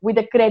with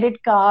the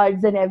credit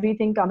cards and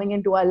everything coming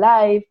into our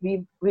life,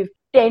 we've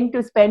tend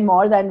to spend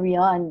more than we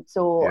earn.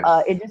 So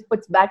Yes. it just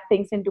puts back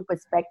things into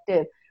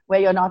perspective where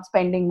you're not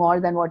spending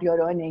more than what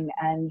you're earning,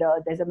 and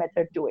there's a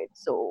method to it.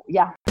 So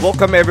yeah.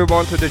 Welcome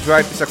everyone to the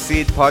Drive to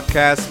Succeed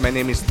podcast. My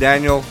name is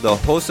Daniel, the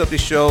host of the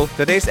show.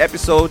 Today's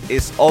episode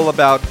is all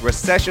about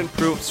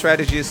recession-proof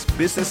strategies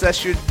businesses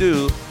should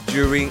do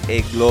during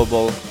a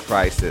global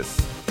crisis.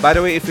 By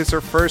the way, if it's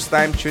your first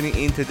time tuning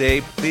in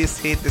today, please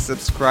hit the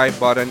subscribe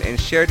button and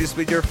share this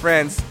with your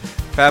friends,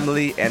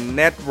 family, and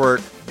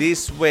network.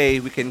 This way,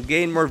 we can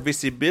gain more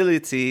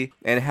visibility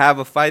and have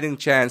a fighting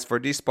chance for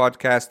this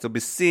podcast to be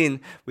seen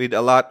with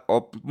a lot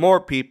of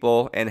more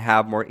people and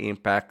have more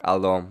impact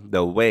along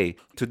the way.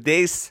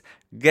 Today's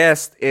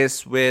guest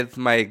is with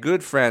my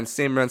good friend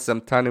Simran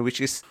Samtani,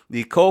 which is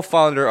the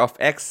co-founder of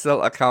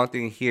Excel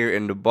Accounting here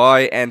in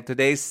Dubai. And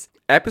today's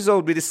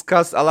episode, we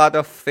discussed a lot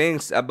of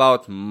things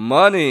about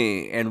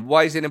money and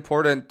why is it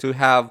important to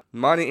have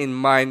money in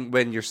mind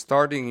when you're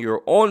starting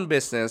your own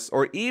business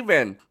or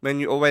even when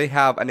you already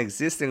have an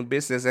existing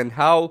business, and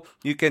how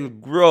you can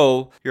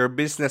grow your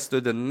business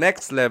to the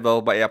next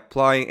level by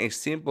applying a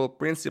simple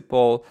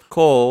principle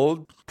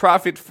called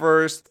profit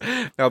first.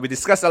 Now, we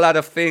discussed a lot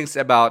of things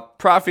about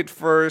profit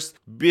first,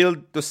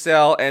 build to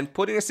sell, and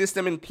putting a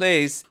system in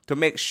place to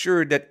make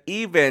sure that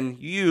even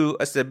you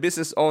as the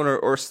business owner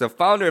or as the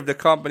founder of the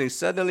company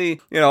suddenly,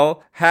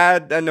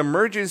 had an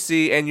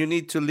emergency and you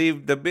need to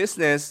leave the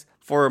business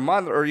for a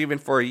month or even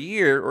for a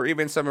year, or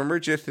even some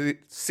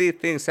emergency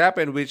things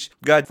happen, which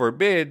God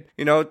forbid,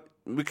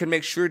 we can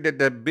make sure that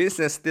the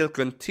business still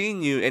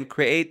continue and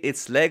create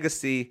its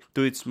legacy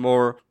to its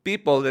more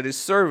people that is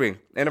serving.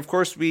 And of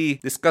course,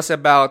 we discuss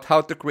about how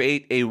to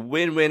create a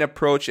win-win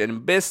approach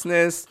in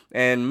business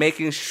and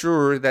making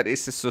sure that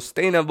it's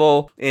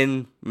sustainable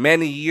in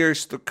many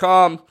years to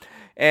come.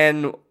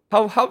 And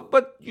how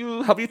about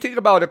you? Have you think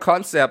about the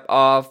concept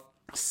of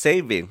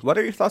saving? What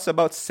are your thoughts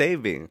about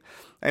saving?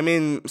 I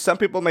mean, some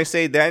people may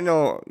say,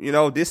 Daniel,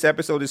 this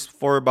episode is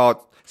for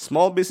about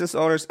small business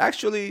owners.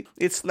 Actually,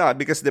 it's not,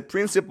 because the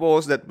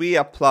principles that we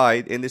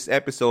applied in this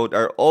episode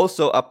are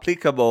also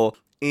applicable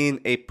in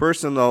a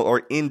personal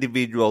or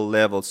individual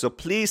level. So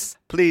please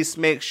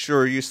make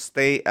sure you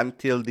stay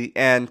until the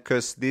end,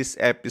 because this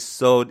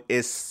episode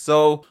is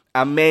so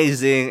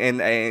amazing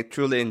and I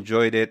truly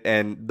enjoyed it.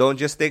 And don't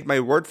just take my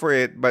word for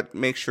it, but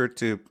make sure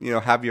to,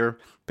 have your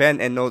pen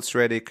and notes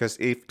ready, because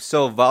if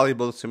so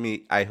valuable to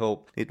me, I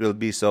hope it will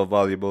be so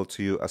valuable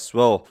to you as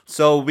well.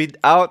 So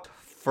without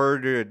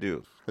further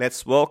ado,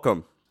 let's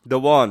welcome the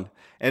one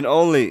and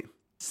only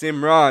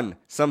Simran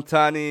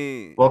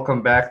Samtani.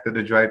 Welcome back to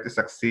the Drive to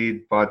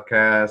Succeed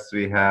podcast.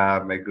 We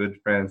have my good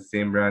friend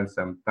Simran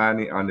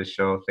Samtani on the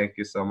show. Thank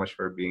you so much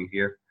for being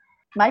here.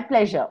 My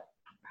pleasure.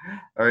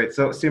 All right,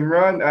 so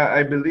Simran,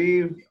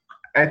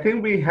 I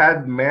think we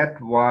had met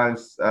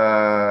once.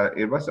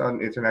 It was on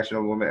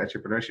International Women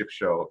Entrepreneurship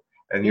Show,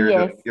 and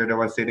Yes. you're the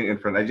one sitting in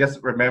front. I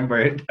just remember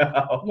it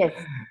now. Yes.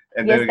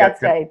 And then Yes,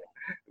 that's right.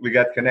 we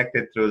got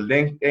connected through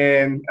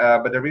LinkedIn.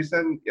 But the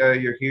reason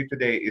you're here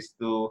today is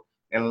to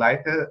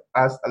enlighten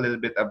us a little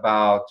bit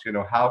about,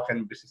 how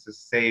can businesses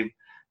save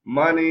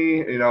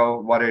money?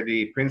 What are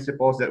the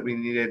principles that we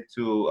needed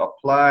to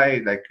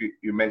apply? Like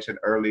you mentioned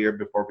earlier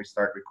before we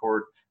start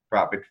record,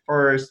 profit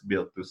first,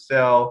 build to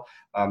sell.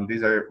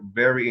 These are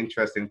very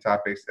interesting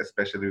topics,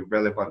 especially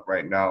relevant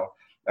right now.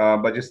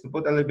 But just to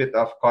put a little bit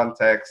of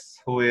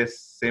context, who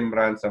is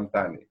Simran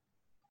Samtani?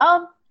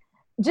 Um,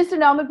 just a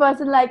normal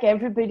person like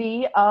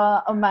everybody.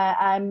 I'm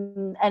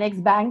an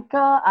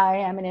ex-banker. I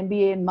am an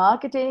MBA in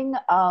marketing.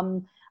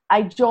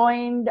 I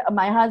joined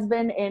my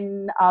husband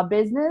in our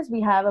business.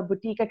 We have a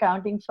boutique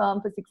accounting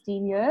firm for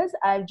 16 years.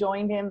 I've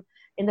joined him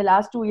in the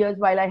last 2 years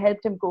while I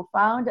helped him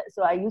co-found.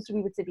 So I used to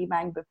be with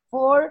Citibank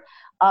before.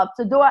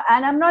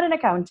 And I'm not an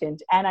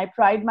accountant, and I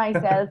pride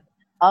myself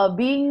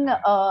being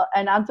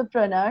an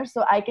entrepreneur,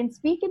 so I can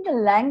speak in the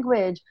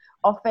language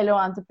of fellow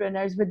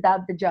entrepreneurs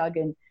without the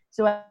jargon.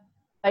 So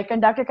I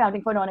conduct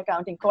accounting for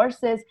non-accounting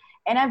courses,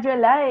 and I've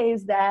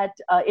realized that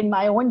in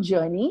my own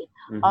journey,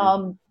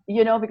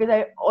 because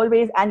I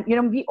always, and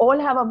we all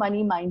have a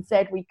money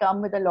mindset. We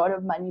come with a lot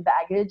of money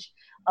baggage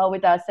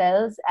with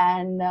ourselves,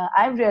 and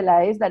I've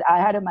realized that I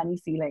had a money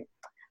ceiling.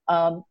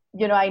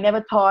 I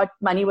never thought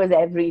money was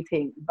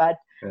everything, but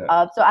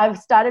so I've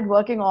started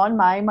working on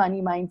my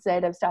money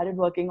mindset. I've started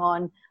working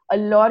on a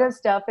lot of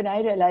stuff, and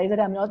I realized that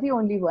I'm not the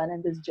only one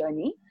in this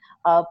journey.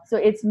 So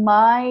it's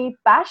my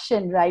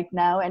passion right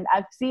now, and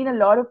I've seen a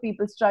lot of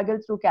people struggle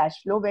through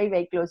cash flow, very,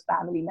 very close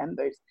family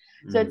members.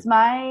 So it's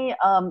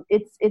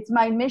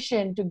my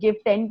mission to give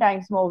 10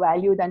 times more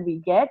value than we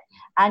get,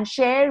 and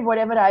share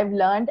whatever I've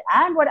learned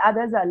and what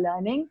others are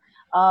learning,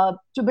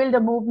 to build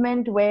a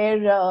movement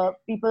where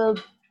people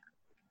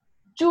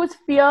choose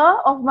fear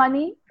of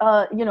money,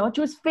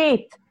 choose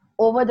faith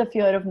over the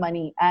fear of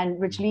money, and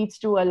which leads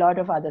to a lot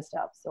of other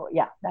stuff. So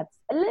yeah, that's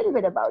a little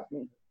bit about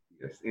me.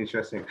 Yes,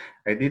 interesting.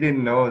 I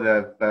didn't know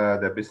that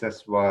the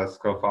business was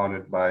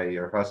co-founded by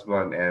your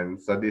husband, and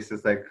so this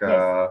is like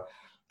Yes.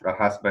 a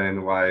husband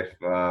and wife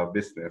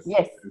business,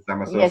 Yes. and some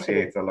Yes, it is.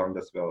 associates along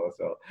as well as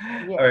well.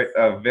 All right,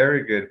 Yes.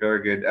 very good,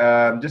 very good.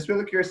 Just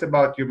really curious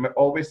about you.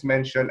 Always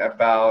mention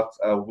about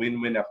a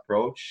win-win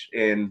approach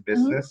in Mhm.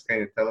 business. Can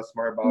you tell us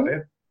more about Mhm.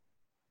 it?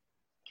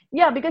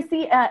 Yeah, because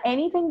see,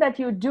 anything that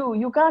you do,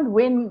 you can't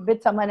win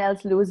with someone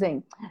else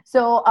losing.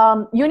 So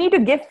you need to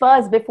give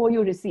first before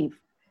you receive.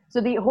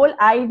 So the whole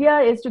idea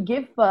is to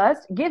give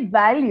first, give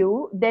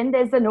value, then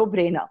there's a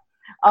no-brainer.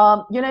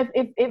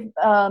 If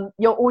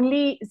you're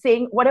only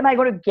saying, what am I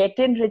going to get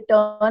in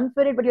return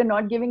for it, but you're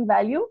not giving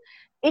value,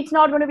 it's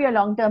not going to be a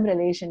long-term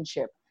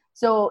relationship.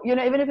 So,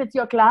 even if it's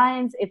your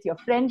clients, it's your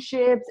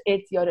friendships,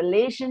 it's your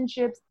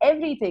relationships,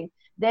 everything,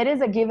 there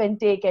is a give and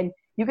take. And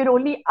you can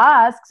only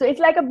ask. So it's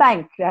like a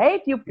bank,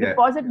 right? You Yeah,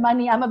 deposit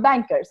money. I'm a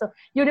banker. So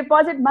you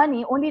deposit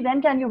money, only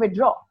then can you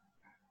withdraw.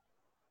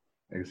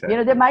 There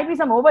exactly. might be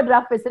some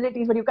overdraft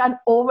facilities, but you can't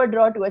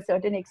overdraw to a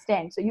certain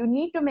extent. So you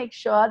need to make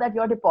sure that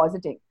you're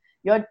depositing.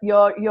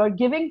 You're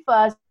giving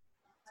first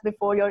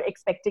before you're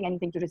expecting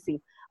anything to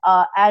receive.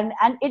 And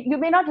you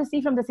may not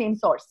receive from the same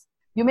source.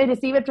 You may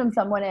receive it from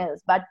someone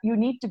else, but you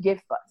need to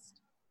give first.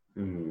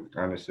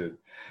 Understood.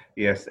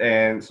 Yes,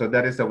 and so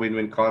that is a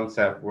win-win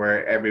concept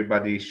where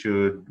everybody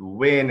should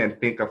win and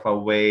think of a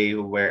way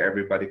where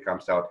everybody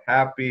comes out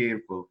happy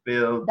and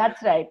fulfilled.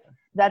 That's right.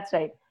 That's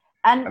right.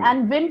 And And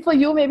and win for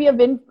you maybe a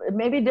win,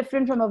 maybe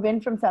different from a win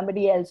from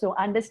somebody else. So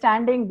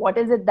understanding what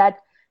is it that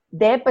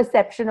their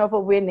perception of a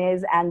win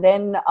is, and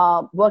then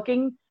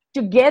working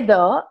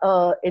together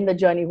in the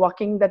journey,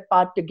 walking that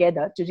path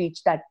together to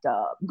reach that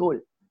goal.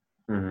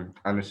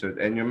 understood.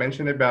 And you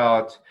mentioned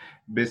about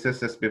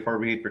businesses before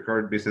we hit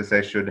record.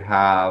 Businesses should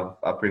have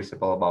a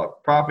principle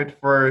about profit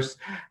first.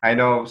 I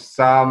know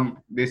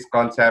some this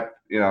concept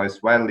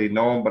is widely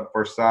known, but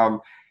for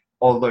some,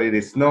 although it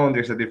is known,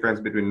 there's a difference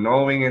between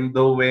knowing and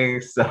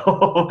doing. So,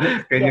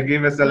 can you Yes.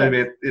 give us a little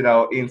Yes.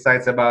 bit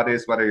insights about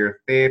this? What are your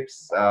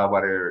tips?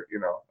 What are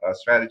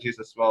strategies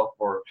as well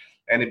for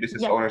any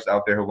business Yeah. owners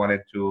out there who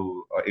wanted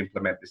to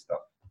implement this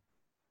stuff?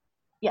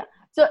 Yeah.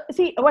 So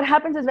see, what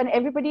happens is when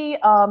everybody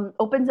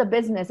opens a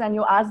business and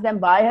you ask them,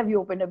 why have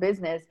you opened a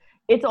business?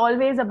 It's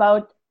always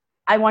about,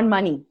 I want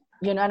money,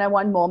 and I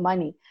want more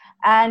money.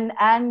 And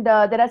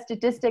there are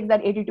statistics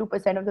that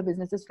 82% of the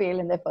businesses fail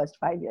in their first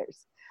 5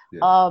 years.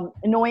 Yes.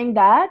 Knowing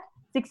that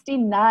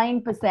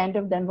 69%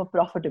 of them were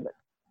profitable.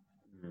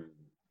 Mm.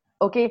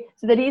 Okay.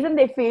 So the reason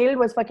they failed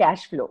was for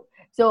cash flow.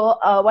 So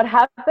what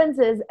happens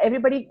is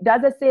everybody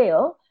does a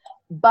sale,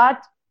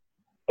 but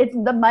it's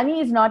the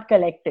money is not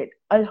collected.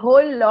 A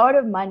whole lot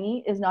of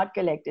money is not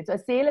collected. So a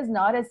sale is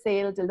not a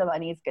sale till the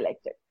money is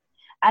collected.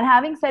 And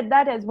having said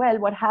that as well,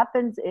 what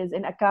happens is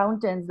in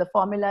accountants, the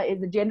formula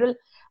is the general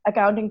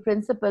accounting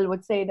principle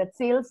would say that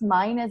sales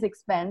minus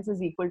expense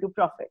is equal to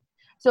profit.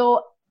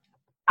 So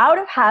out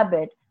of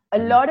habit, a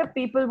Mhm. lot of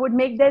people would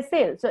make their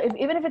sale. So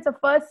even if it's a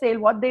first sale,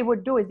 what they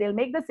would do is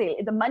they'll make the sale.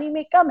 The money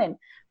may come in.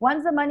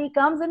 Once the money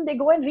comes in, they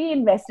go and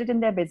reinvest it in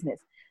their business.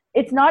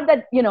 It's not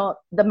that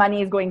the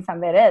money is going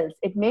somewhere else.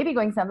 It may be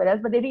going somewhere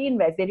else, but they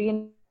reinvest. They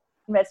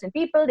reinvest in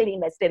people. They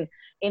reinvest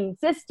in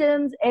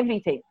systems,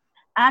 everything.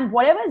 And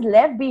whatever is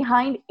left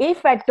behind,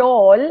 if at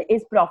all,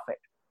 is profit.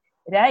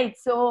 Right.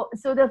 So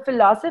the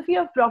philosophy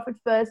of profit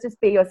first is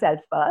pay yourself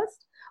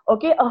first.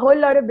 Okay. A whole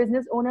lot of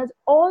business owners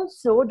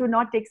also do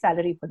not take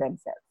salary for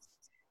themselves.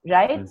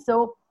 Right.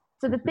 So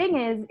the thing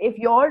is, if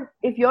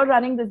you're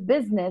running this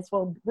business,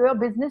 for your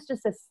business to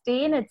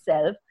sustain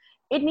itself,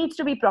 it needs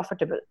to be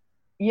profitable.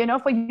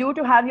 For you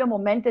to have your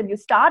momentum, you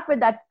start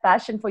with that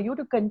passion. For you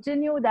to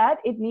continue that,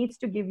 it needs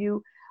to give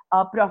you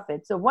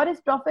profit. So what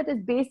is profit is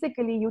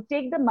basically you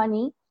take the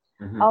money.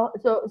 Mhm.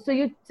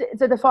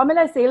 So the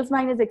formula is sales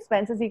minus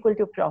expenses equal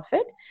to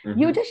profit.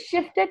 You Mhm. just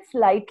shift it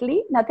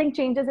slightly. Nothing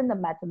changes in the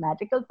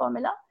mathematical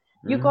formula.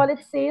 You Mhm. call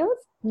it sales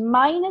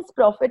minus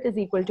profit is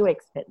equal to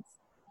expense.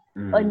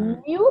 A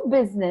Mhm. new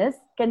business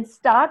can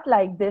start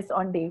like this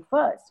on day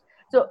first.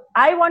 So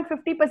I want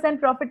 50%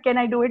 profit. Can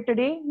I do it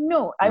today?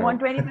 No. I want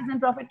No. 20%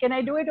 profit. Can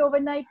I do it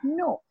overnight?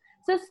 No.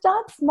 So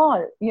start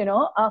small.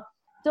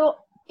 So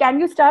can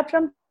you start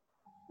from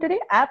today?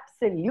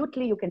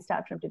 Absolutely, you can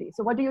start from today.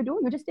 So what do?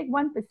 You just take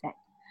 1%.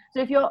 So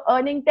if you're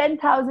earning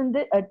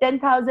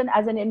 10,000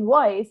 as an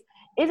invoice,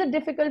 is it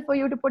difficult for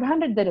you to put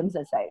 100 dirhams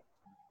aside?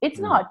 It's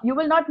Mm. not. You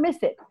will not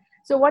miss it.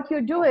 So what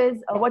you do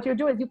is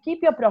you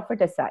keep your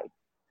profit aside.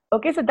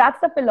 Okay, so that's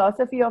the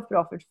philosophy of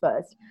profit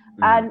first.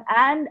 Mhm.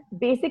 And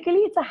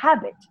basically it's a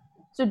habit.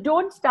 So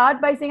don't start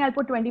by saying I'll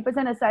put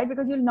 20% aside,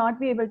 because you'll not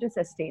be able to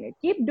sustain it.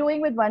 Keep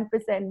doing with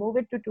 1%, move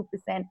it to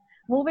 2%,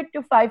 move it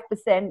to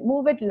 5%,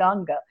 move it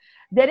longer.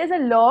 There is a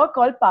law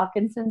called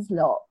Parkinson's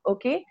law.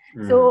 Okay,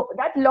 Mhm. so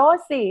that law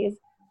says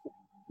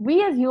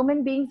we as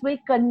human beings will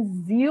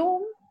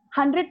consume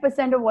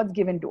 100% of what's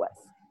given to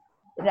us,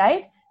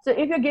 right? So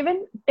if you're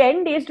given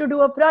 10 days to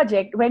do a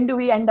project, when do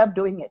we end up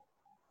doing it?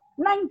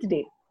 Ninth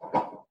day.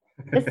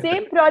 The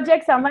same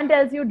project, someone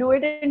tells you do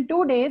it in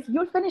 2 days,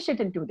 you'll finish it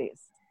in 2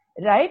 days,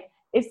 right?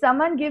 If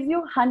someone gives you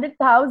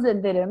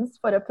 100,000 dirhams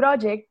for a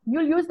project,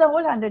 you'll use the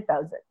whole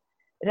 100,000.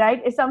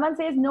 right? If someone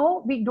says,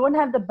 no, we don't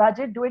have the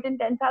budget, do it in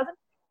 10,000,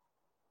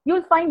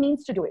 you'll find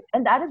means to do it.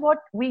 And that is what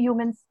we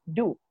humans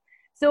do.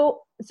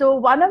 So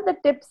one of the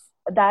tips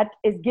that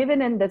is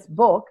given in this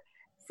book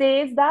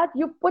says that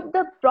you put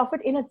the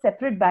profit in a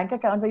separate bank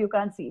account where you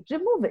can't see it.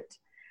 Remove it.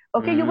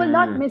 Okay, you will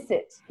not Mm. miss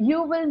it.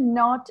 You will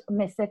not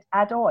miss it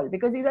at all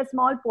because these are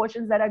small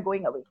portions that are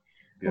going away.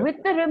 Yeah.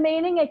 With the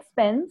remaining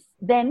expense,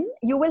 then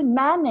you will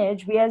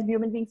manage, we as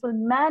human beings will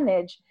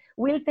manage,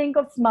 we'll think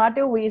of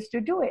smarter ways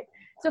to do it.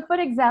 So, for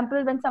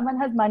example, when someone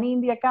has money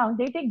in the account,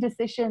 they take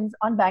decisions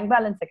on bank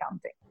balance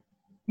accounting.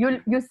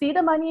 You see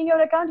the money in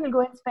your account, you'll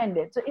go and spend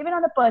it. So even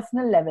on a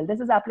personal level, this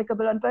is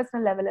applicable on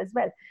personal level as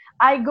well.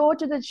 I go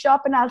to the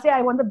shop and I'll say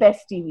I want the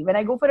best TV. When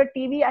I go for a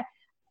TV,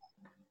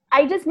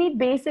 I just need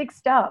basic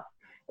stuff,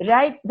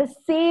 right? The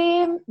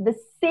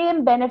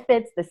same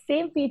benefits, the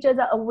same features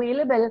are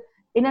available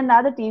in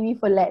another TV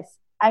for less.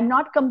 I'm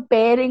not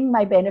comparing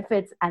my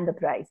benefits and the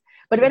price.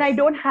 But when I Yes.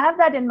 don't have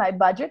that in my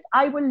budget,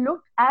 I will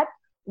look at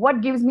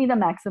what gives me the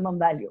maximum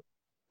value.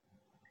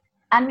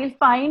 And we'll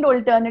find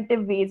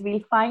alternative ways,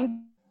 we'll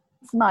find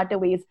smarter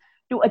ways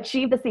to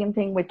achieve the same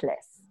thing with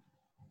less.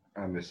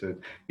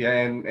 Understood. Yeah,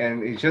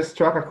 and it just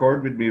struck a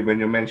chord with me when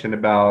you mentioned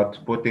about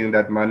putting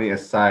that money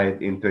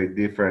aside into a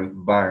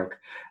different bank.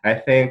 I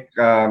think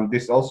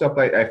this also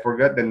applies. I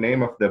forgot the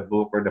name of the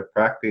book or the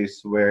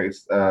practice where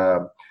it's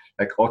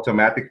like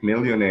automatic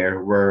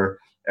millionaire, where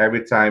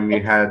every time you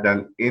Ex- had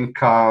an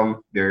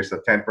income, there's a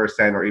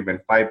 10% or even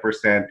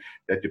 5%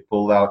 that you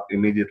pull out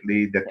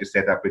immediately that you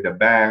set up with a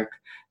bank,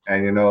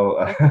 and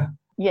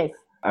yes.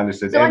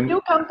 understood. So a And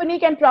new company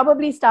can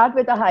probably start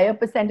with a higher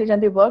percentage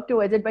and they work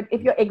towards it. But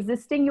if you're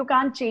existing, you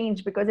can't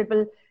change because it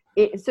will.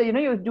 So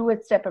you do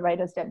it step by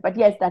step. But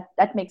yes,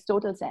 that makes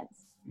total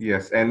sense.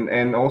 yes,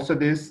 and also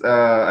this,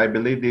 I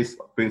believe this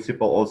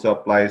principle also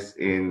applies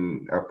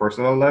in a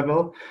personal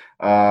level,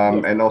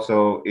 Yes. and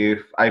also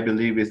if I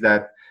believe is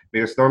that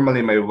because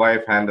normally my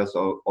wife handles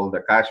all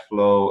the cash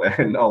flow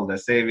and all the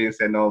savings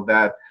and all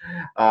that,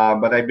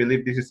 but I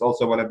believe this is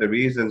also one of the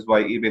reasons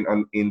why even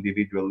on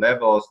individual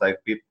levels, like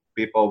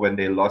people when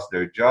they lost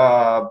their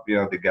job,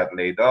 they got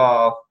laid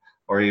off.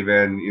 Or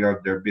even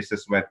their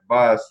business went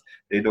bust,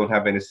 they don't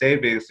have any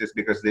savings, just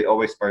because they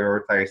always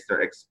prioritize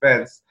their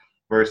expense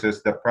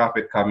versus the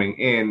profit coming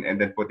in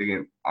and then putting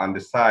it on the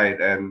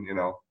side and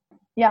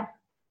Yeah.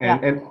 and Yeah.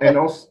 and, So and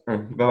also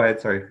go ahead,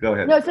 sorry, go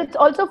ahead. no, so it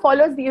also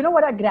follows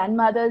what our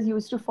grandmothers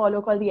used to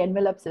follow called the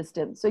envelope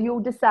system. So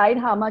you decide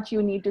how much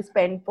you need to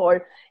spend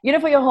for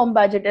your home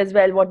budget as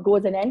well, what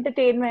goes in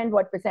entertainment,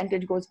 what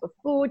percentage goes for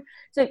food.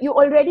 So you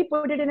already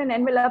put it in an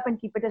envelope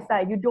and keep it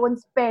aside. You don't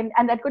spend,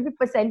 and that could be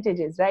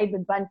percentages, right?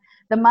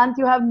 The month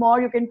you have more,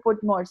 you can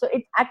put more. So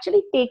it's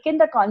actually taken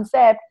the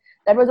concept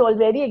that was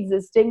already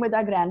existing with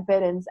our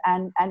grandparents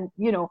and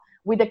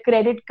with the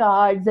credit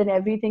cards and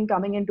everything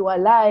coming into our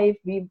life,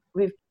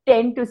 we've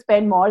tend to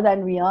spend more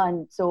than we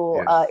earn. So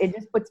it Yes.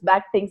 just puts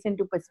back things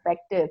into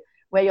perspective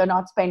where you're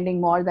not spending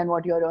more than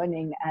what you're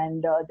earning,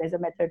 and there's a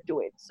method to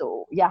it.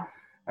 So yeah.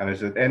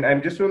 Understood. And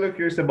I'm just really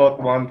curious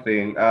about one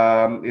thing.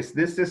 Is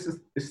this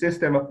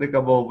system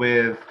applicable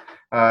with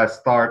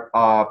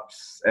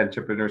startups,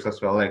 entrepreneurs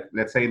as well? Like,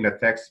 let's say in the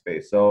tech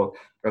space. So,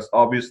 because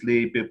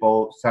obviously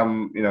people,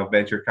 some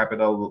venture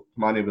capital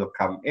money will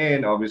come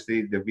in.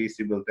 Obviously, the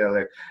VC will tell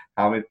like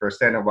how many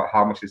percent about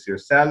how much is your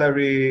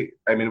salary.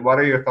 I mean, what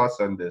are your thoughts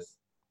on this?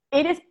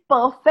 It is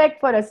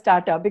perfect for a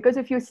startup because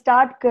if you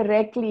start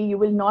correctly, you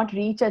will not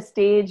reach a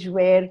stage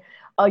where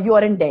you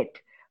are in debt.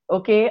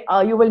 Okay,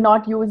 you will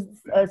not use.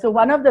 So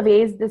one of the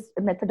ways this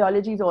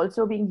methodology is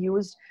also being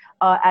used,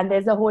 and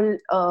there's a whole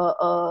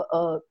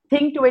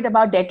thing to it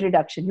about debt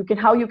reduction.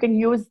 How you can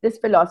use this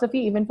philosophy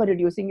even for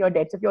reducing your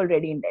debts if you're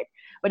already in debt.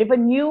 But if a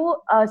new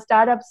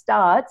startup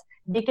starts,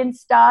 they can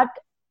start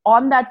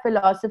on that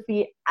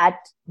philosophy at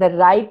the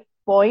right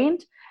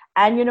point.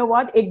 And you know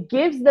what, it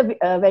gives the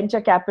venture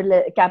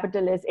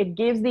capitalists, it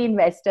gives the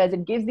investors,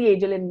 it gives the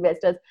angel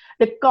investors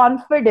the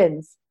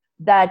confidence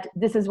that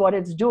this is what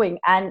it's doing,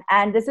 and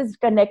this is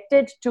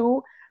connected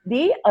to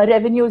the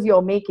revenues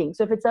you're making.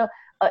 So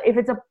if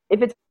it's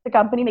a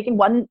company making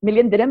 1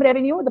 million dirham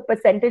revenue, the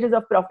percentages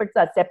of profits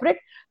are separate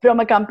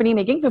from a company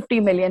making 50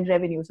 million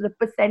revenue. So the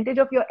percentage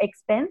of your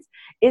expense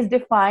is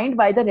defined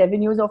by the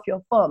revenues of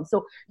your firm.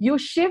 So you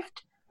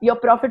shift your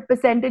profit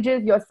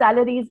percentages, your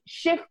salaries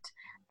shift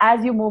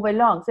as you move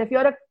along. So if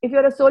you're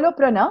a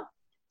solopreneur,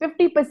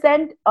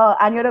 50%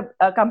 and you're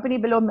a company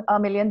below a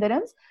million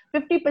dirhams,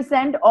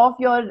 50% of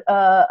your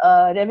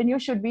revenue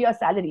should be your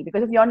salary,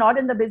 because if you're not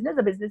in the business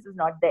is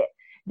not there.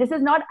 This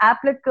is not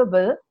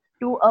applicable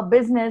to a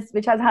business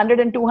which has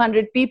 100 and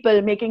 200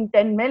 people making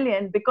 10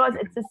 million, because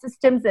it's the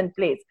systems in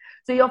place.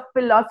 So your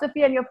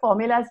philosophy and your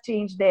formulas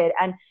change there,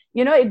 and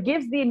it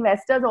gives the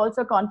investors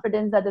also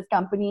confidence that this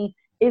company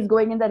is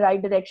going in the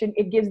right direction.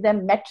 It gives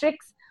them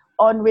metrics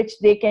on which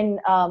they can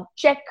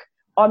check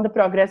on the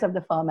progress of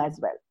the firm as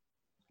well.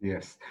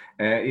 Yes.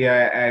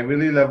 Yeah, I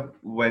really love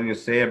when you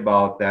say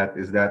about that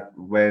is that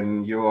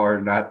when you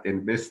are not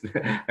in business,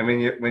 I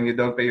mean, when you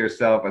don't pay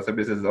yourself as a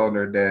business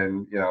owner,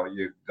 then,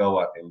 you go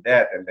out in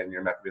debt and then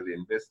you're not really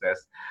in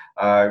business.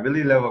 I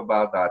really love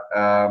about that.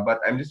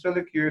 But I'm just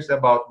really curious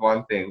about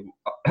one thing,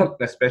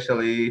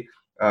 especially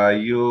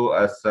you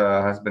as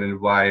a husband and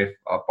wife,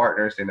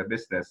 partners in a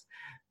business.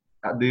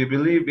 Do you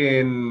believe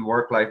in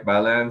work-life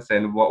balance,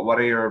 and what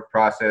are your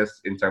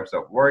process in terms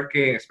of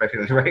working,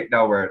 especially right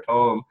now we're at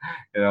home?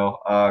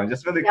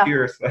 Just really Yeah.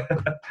 curious.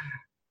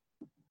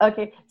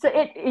 Okay. So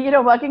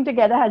working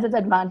together has its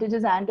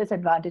advantages and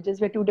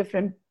disadvantages. We're two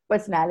different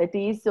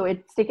personalities. So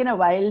it's taken a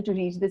while to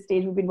reach this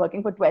stage. We've been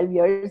working for 12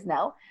 years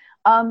now.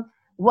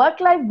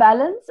 Work-life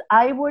balance,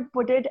 I would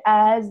put it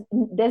as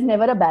there's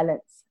never a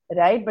balance,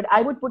 right? But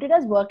I would put it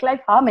as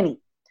work-life harmony,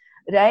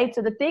 right?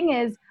 So the thing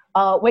is,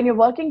 when you're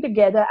working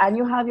together and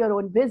you have your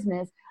own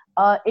business,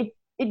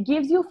 it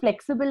gives you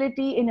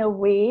flexibility in a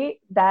way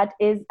that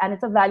is, and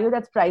it's a value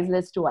that's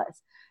priceless to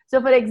us.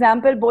 So, for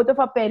example, both of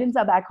our parents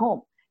are back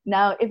home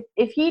now.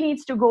 If he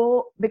needs to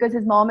go because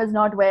his mom is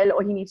not well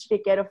or he needs to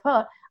take care of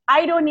her,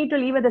 I don't need to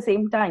leave at the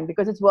same time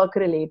because it's work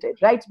related,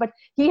 right? But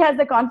he has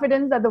the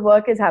confidence that the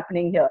work is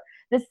happening here.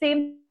 The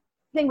same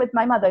thing with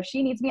my mother. If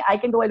she needs me, I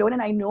can go alone,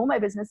 and I know my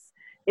business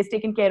is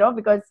taken care of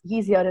because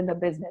he's here in the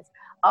business.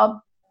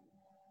 Um,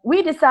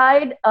 we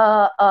decide,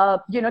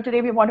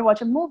 today we want to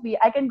watch a movie.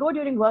 I can go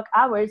during work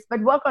hours,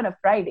 but work on a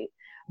Friday.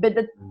 But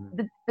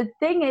the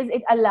thing is,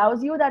 it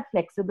allows you that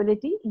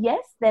flexibility.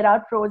 Yes, there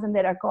are pros and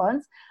there are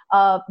cons.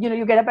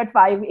 You get up at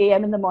 5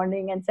 a.m. in the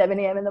morning and 7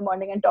 a.m. in the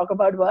morning and talk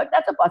about work.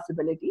 That's a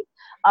possibility.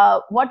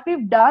 What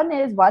we've done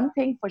is one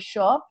thing for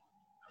sure.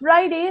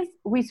 Fridays,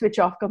 we switch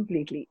off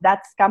completely.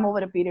 That's come over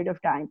a period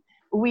of time.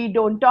 We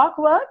don't talk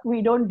work,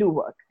 we don't do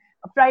work.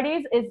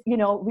 Fridays is,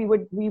 we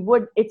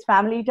would, it's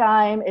family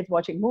time, it's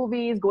watching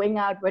movies, going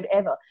out,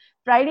 whatever.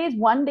 Fridays,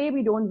 one day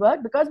we don't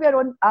work because we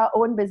are our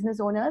own business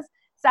owners.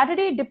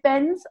 Saturday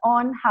depends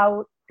on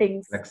how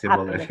things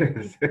Flexible happen that in the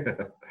week.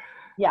 is.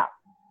 Yeah.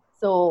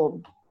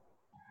 So,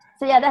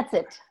 so yeah, that's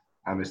it.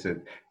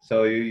 Understood.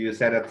 So you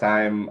set a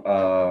time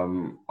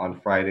on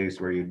Fridays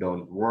where you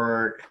don't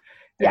work,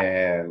 Yeah.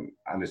 and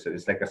understood.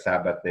 It's like a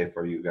Sabbath day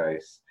for you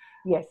guys.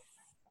 Yes.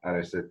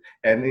 Understood.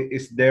 And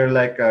is there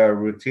like a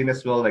routine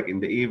as well, like in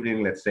the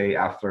evening, let's say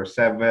after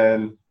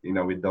 7,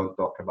 we don't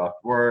talk about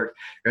work?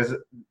 Because,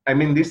 I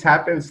mean, this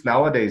happens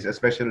nowadays,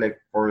 especially like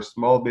for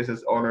small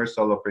business owners,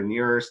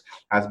 solopreneurs,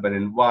 husband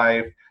and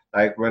wife.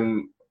 Like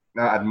when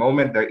now at the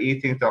moment they're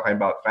eating, talking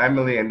about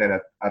family, and then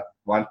at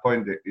one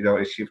point,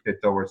 it shifted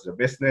towards the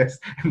business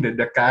and then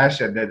the cash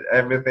and then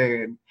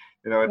everything.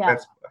 Yeah.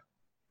 That's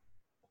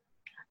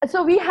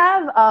So we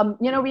have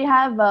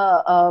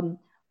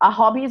our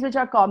hobbies which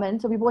are common.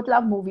 So we both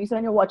love movies. So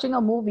when you're watching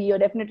a movie, you're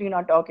definitely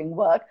not talking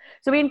work.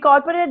 So we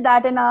incorporate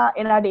that in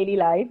our daily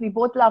life. We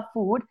both love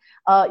food.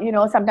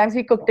 Sometimes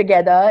we cook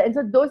together, and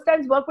so those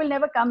times work will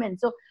never come in.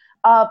 So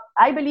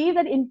I believe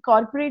that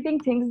incorporating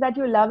things that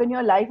you love in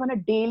your life on a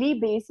daily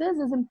basis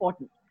is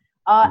important.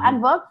 And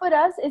mm-hmm. work for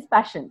us is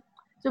passion.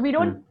 So we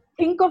don't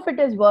think of it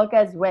as work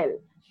as well,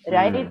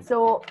 right? Mm-hmm.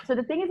 So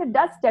the thing is, it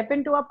does step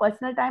into our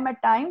personal time at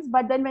times,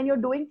 but then when you're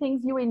doing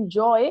things you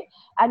enjoy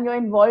and you're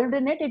involved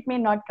in it, it may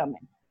not come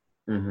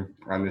in.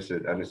 Mm-hmm.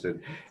 Understood.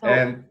 Understood. So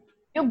And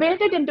you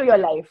built it into your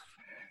life.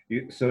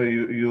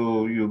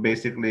 you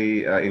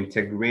basically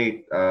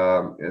integrate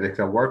like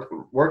a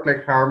work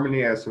like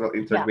harmony as well,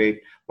 Yeah,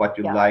 integrate what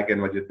you yeah, like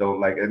and what you don't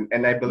like,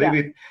 and I believe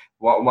yeah, it.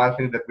 One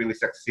thing that really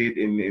succeed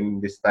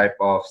in this type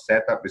of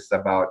setup is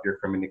about your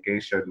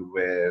communication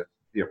with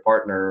your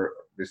partner,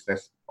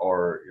 business,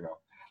 or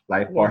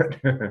life yes,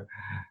 partner.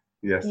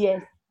 Yes.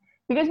 yes.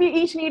 Because we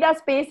each need our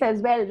space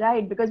as well,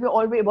 right? Because we're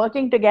always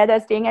working together,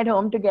 staying at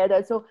home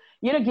together. So,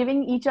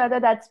 giving each other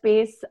that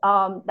space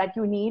that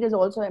you need is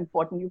also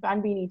important. You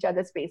can't be in each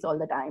other's space all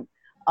the time.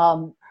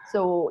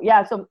 So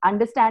yeah, so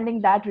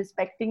understanding that,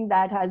 respecting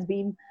that has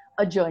been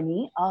a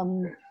journey.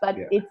 But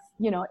Yeah.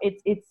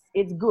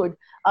 it's good.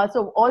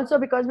 So also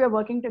because we are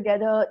working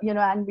together,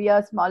 and we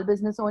are small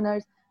business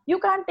owners, you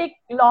can't take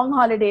long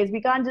holidays.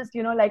 We can't just,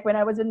 like when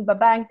I was in the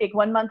bank, take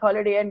 1 month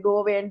holiday and go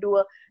away and do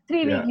a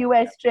 3 week Yeah.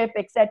 US trip,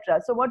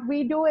 etc. So what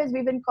we do is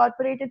we've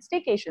incorporated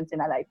staycations in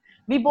our life.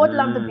 We both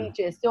love the Mm,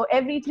 beaches. So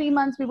every 3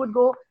 months we would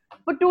go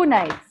for 2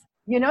 nights.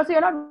 So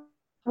you're not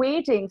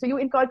waiting. So you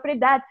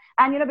incorporate that.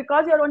 And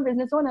because you're own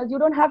business owners, you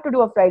don't have to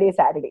do a Friday,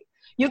 Saturday.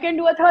 You can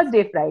do a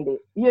Thursday, Friday.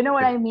 You know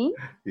what I mean?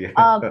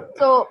 yeah.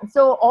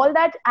 So all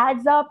that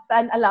adds up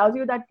and allows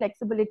you that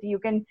flexibility. You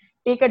can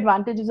take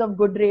advantages of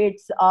good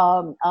rates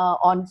on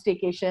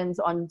staycations,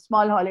 on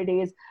small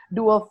holidays,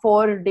 do a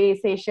 4 day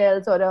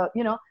Seychelles or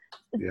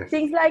Yes.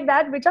 things like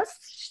that, which are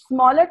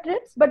smaller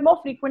trips, but more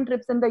frequent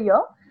trips in the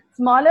year.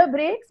 Smaller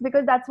breaks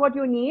because that's what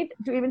you need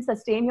to even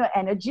sustain your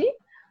energy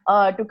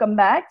to come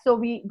back. So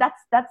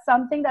that's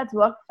something that's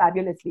worked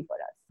fabulously for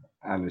us.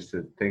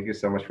 Understood. Thank you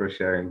so much for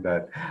sharing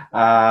that.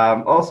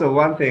 Also,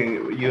 one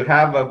thing, you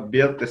have a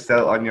build to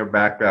sell on your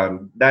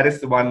background. That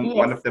is one of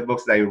Yes. the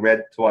books that I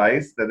read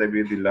twice that I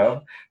really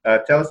love.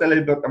 Tell us a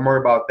little bit more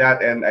about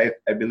that, and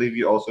I believe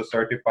you also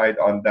certified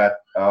on that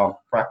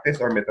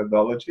practice or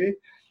methodology.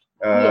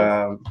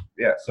 Yes.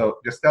 Yeah, so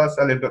just tell us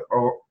a little bit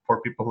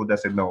for people who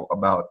doesn't know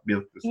about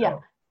build to Yeah.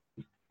 sell.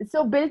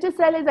 So build to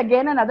sell is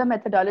again another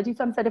methodology.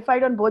 So I'm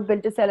certified on both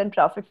build to sell and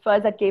profit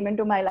first. That came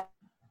into my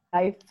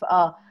life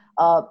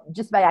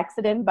just by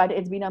accident, but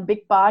it's been a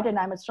big part, and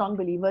I'm a strong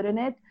believer in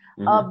it.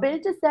 Mm-hmm.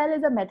 Build to sell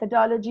is a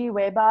methodology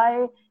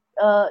whereby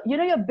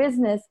your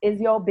business is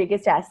your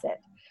biggest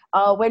asset.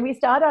 When we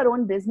start our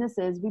own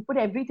businesses, we put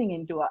everything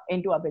into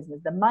our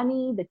business: the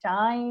money, the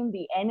time,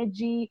 the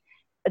energy,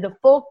 the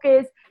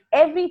focus.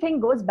 Everything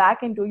goes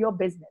back into your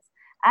business,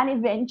 and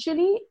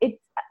eventually,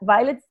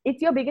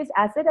 it's your biggest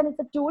asset, and it's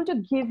a tool to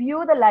give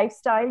you the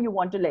lifestyle you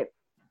want to live.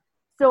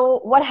 So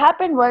what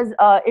happened was,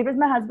 it was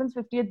my husband's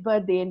 50th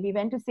birthday, and we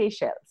went to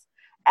Seychelles.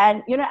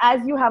 And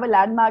as you have a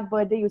landmark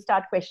birthday, you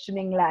start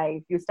questioning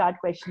life. You start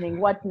questioning,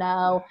 what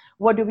now?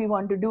 What do we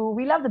want to do?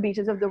 We love the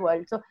beaches of the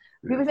world. So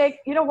we was like,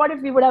 Yes. what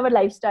if we would have a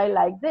lifestyle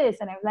like this?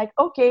 And I was like,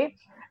 okay.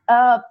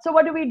 So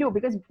what do we do?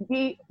 Because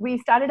we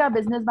started our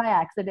business by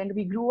accident.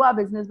 We grew our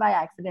business by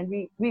accident.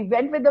 We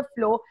went with the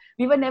flow.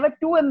 We were never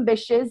too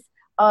ambitious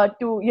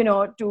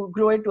to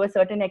grow it to a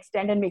certain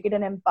extent and make it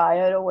an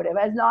empire or whatever.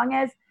 As long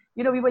as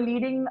we were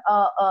leading,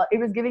 it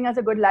was giving us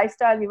a good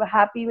lifestyle. We were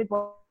happy with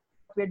what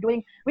we were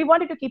doing. We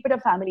wanted to keep it a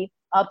family.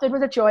 So it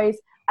was a choice.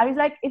 I was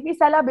like, if we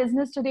sell our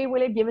business today,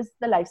 will it give us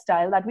the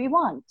lifestyle that we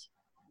want?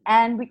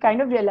 And we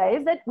kind of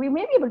realized that we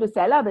may be able to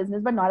sell our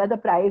business, but not at the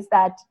price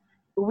that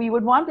we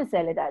would want to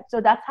sell it at. So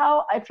that's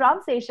how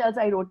from Seychelles,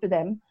 I wrote to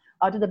them,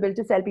 to the Build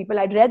to Sell people.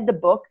 I'd read the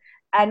book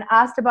and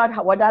asked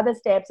about what are the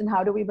steps and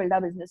how do we build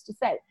our business to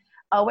sell.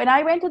 When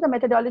I went to the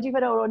methodology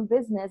for our own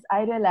business,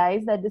 I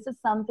realized that this is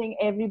something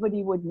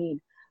everybody would need.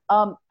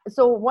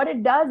 So what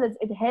it does is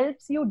it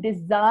helps you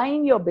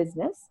design your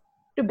business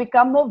to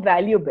become more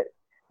valuable.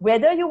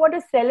 Whether you want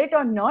to sell it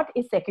or not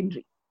is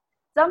secondary.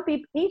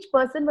 Each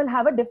person will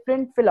have a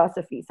different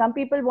philosophy. Some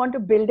people want to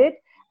build it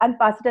and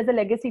pass it as a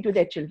legacy to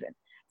their children.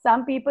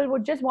 Some people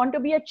would just want to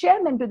be a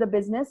chairman to the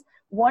business,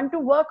 want to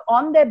work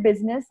on their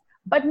business,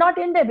 but not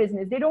in their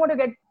business. They don't want to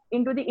get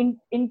into the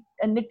in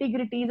nitty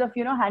gritties of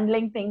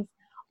handling things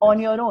on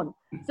Yes. your own.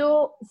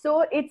 So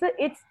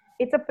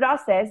it's a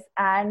process,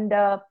 and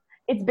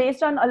it's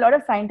based on a lot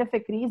of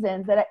scientific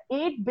reasons. There are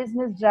 8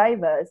 business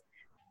drivers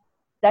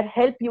that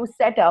help you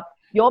set up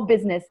your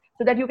business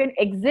so that you can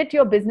exit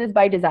your business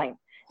by design.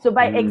 So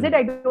by exit,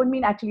 I Mm. don't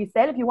mean actually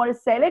sell. If you want to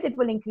sell it, it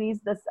will increase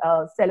this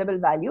sellable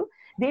value.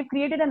 They've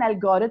created an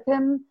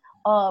algorithm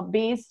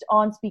based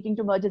on speaking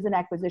to mergers and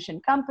acquisition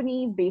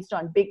companies, based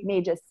on big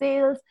major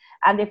sales,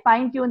 and they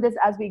fine tune this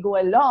as we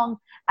go along.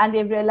 And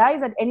they've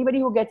realized that anybody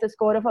who gets a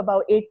score of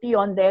about 80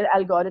 on their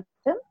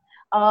algorithm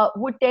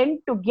would tend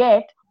to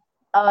get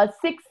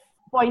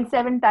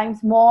 6.7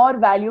 times more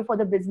value for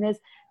the business,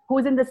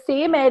 who's in the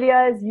same area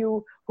as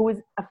you, who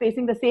is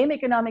facing the same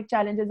economic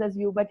challenges as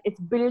you, but it's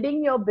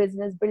building your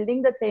business,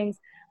 building the things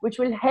which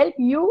will help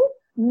you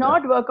Yeah.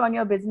 not work on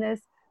your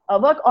business,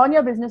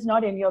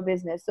 not in your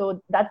business.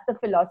 So that's the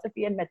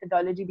philosophy and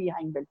methodology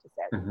behind Build to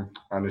Sell. Mhm.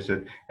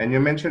 Understood. And you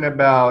mentioned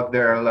about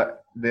there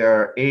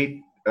are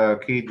 8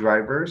 key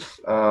drivers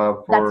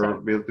That's for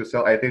right. build to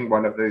sell. I think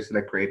one of those is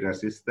like creating a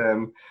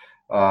system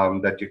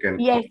that you can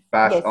Yes,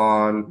 pass yes,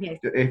 on. yes,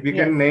 If you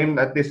yes. can name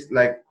at least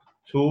like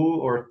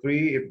 2 or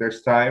 3, if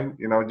there's time,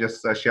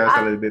 just share us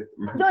a little bit.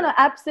 No, no,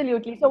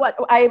 absolutely. So what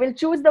I will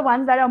choose the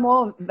ones that are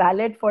more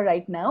valid for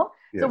right now.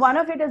 So one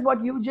Yes. of it is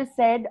what you just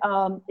said.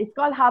 It's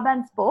called Hub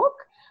and Spoke,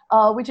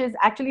 which is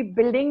actually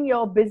building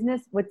your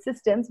business with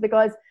systems,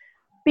 because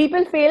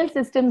people fail,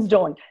 systems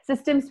don't.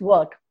 Systems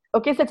work.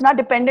 Okay, so it's not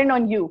dependent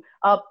on you.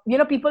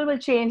 People will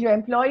change, your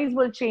employees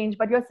will change,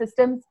 but your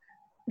systems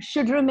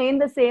should remain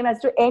the same as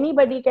to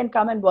anybody can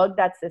come and work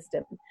that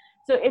system.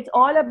 So it's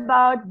all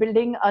about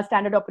building a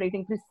standard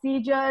operating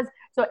procedures.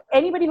 So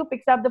anybody who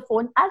picks up the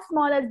phone, as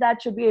small as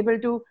that, should be able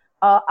to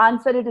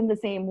answer it in the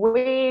same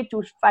way,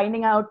 to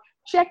finding out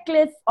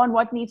checklists on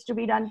what needs to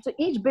be done. So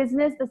each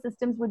business, the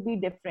systems would be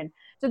different.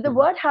 So the Mhm.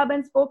 word hub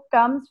and spoke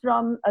comes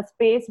from a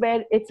space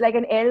where it's like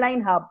an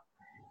airline hub.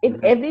 If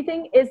Mhm.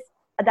 everything is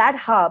that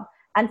hub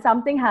and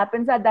something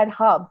happens at that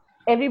hub,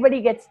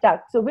 everybody gets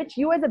stuck. So which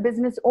you as a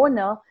business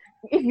owner,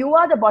 if you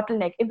are the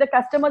bottleneck, if the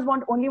customers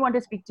only want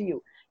to speak to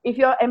you, if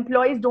your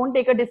employees don't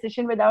take a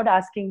decision without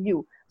asking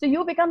you, so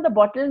you become the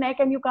bottleneck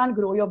and you can't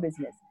grow your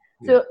business.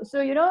 Yeah.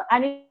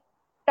 And it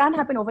can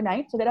happen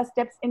overnight. So there are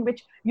steps in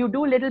which you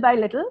do little by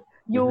little.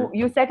 You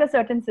Mhm. set a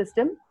certain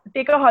system,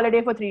 take a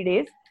holiday for 3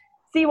 days,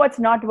 see what's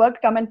not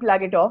worked, come and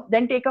plug it off,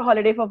 then take a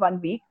holiday for 1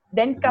 week,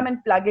 then Mhm. come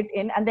and plug it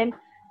in, and then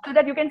so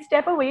that you can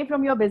step away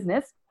from your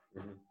business,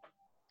 Mhm.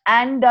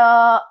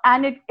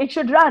 and it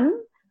should run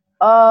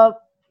uh,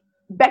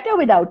 better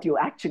without you,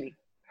 actually.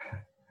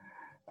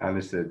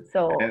 Understood.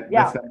 So And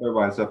that's yeah. number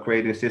one. So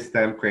creating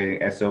system,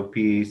 creating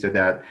SOP so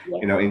that,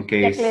 Yes. in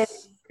case,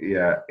 Checklist.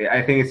 Yeah,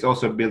 I think it's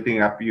also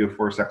building up you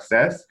for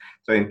success.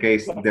 So in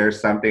case Yes, there's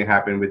something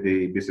happen with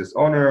the business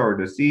owner or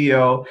the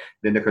CEO,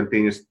 then the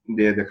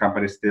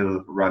company is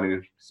still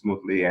running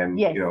smoothly, and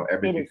yes, it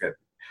everything is. could.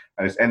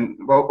 And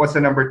what's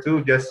the number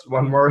two? Just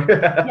one more.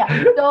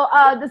 Yeah. So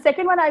the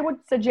second one I would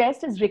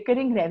suggest is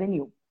recurring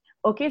revenue.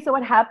 Okay. So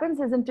what happens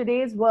is in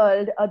today's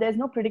world, there's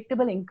no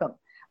predictable income.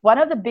 One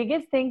of the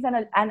biggest things,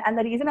 and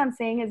the reason I'm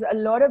saying is a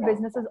lot of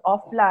businesses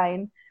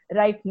offline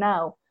right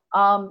now,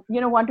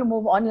 want to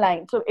move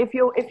online. So if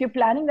you're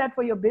planning that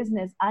for your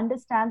business,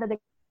 understand that there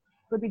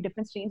could be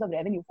different streams of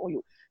revenue for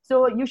you.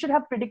 So you should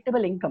have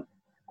predictable income.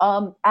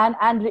 And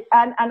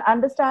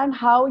understand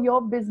how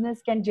your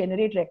business can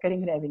generate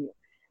recurring revenue,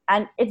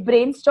 and it's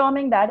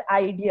brainstorming that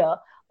idea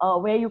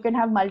where you can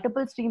have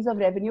multiple streams of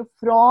revenue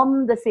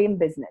from the same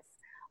business.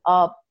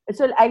 Uh,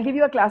 so I'll give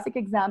you a classic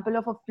example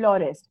of a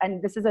florist,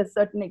 and this is a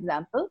certain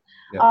example.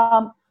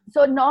 Yeah.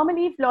 So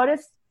normally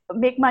florists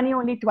make money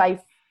only twice,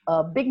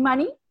 big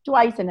money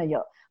twice in a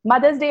year: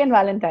 Mother's Day and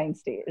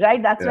Valentine's Day,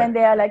 right? That's Yeah. when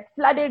they are like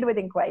flooded with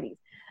inquiries.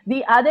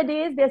 The other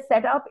days they're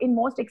set up in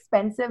most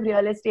expensive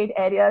real estate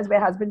areas where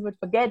husbands would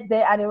forget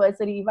their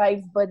anniversary,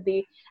 wife's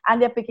birthday,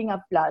 and they're picking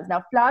up flowers.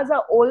 Now, flowers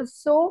are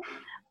also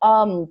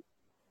um,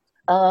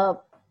 uh,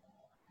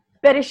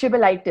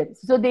 perishable items.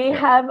 So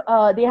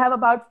Yeah. they have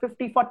about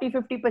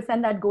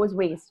 50% that goes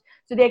waste.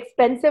 So the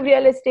expensive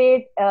real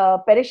estate,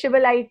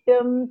 perishable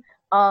item,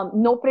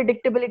 no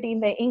predictability in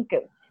their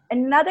income.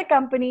 Another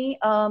company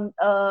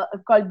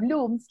called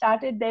Bloom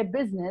started their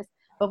business,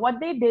 but what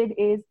they did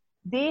is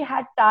they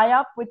had tie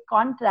up with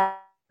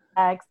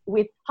contracts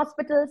with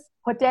hospitals,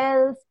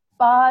 hotels,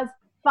 spas,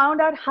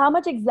 found out how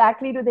much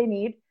exactly do they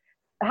need,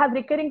 have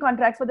recurring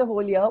contracts for the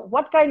whole year,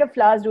 what kind of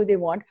flowers do they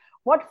want,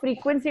 what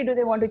frequency do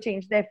they want to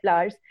change their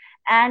flowers,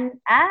 and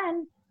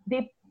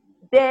they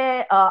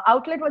their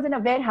outlet was in a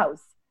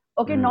warehouse,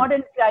 okay, Mm. not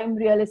in prime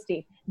real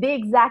estate. They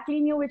exactly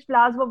knew which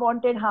flowers were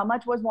wanted, how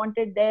much was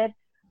wanted. Their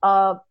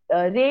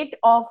rate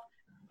of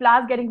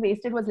flowers getting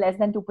wasted was less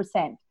than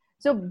 2%.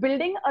 So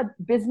building a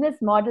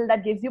business model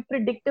that gives you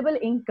predictable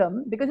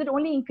income, because it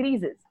only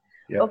increases.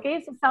 Yep.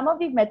 Okay, so some of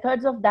the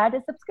methods of that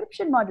is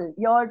subscription model.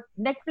 Your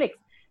Netflix,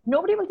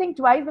 nobody will think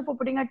twice before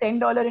putting a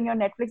 $10 in your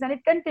Netflix, and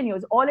it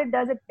continues. All it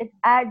does, it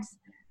adds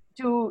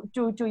to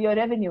your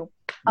revenue.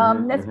 Hmm.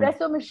 Hmm.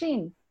 Nespresso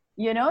machine,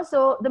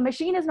 so the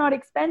machine is not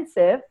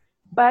expensive,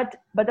 but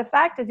the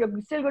fact is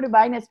you're still going to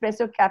buy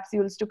Nespresso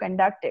capsules to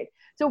conduct it.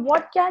 So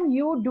what can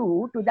you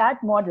do to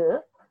that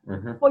model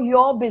Hmm. for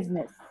your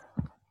business?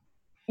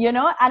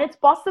 And it's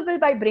possible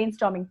by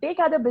brainstorming. Take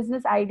other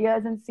business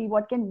ideas and see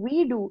what can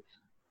we do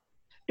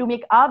to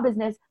make our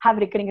business have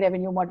recurring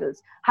revenue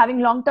models. Having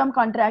long-term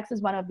contracts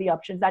is one of the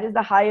options. That is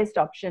the highest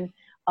option.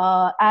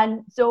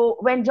 And so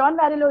when John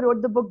Varilo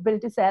wrote the book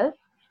Built to Sell,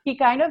 he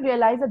kind of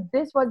realized that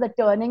this was the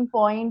turning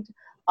point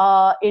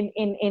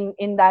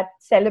in that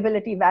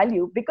sellability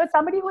value, because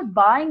somebody was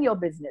buying your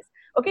business.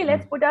 Okay,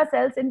 let's put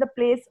ourselves in the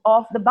place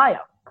of the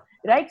buyer,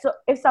 right? So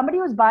if somebody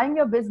was buying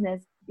your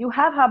business, you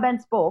have hub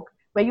and spoke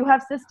where you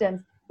have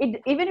systems.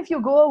 Even if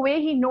you go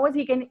away, he knows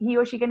he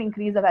or she can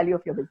increase the value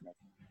of your business,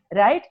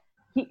 right?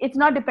 It's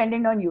not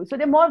dependent on you. So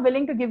they're more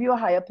willing to give you a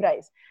higher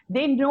price.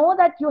 They know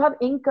that you have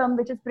income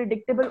which is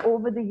predictable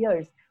over the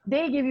years.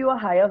 They give you a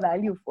higher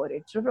value for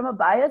it. So from a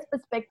buyer's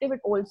perspective,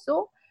 it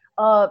also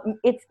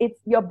it's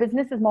your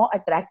business is more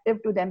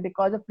attractive to them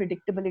because of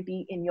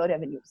predictability in your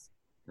revenues.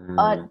 A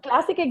Mm.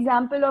 classic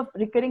example of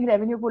recurring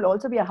revenue will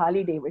also be a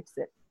Harley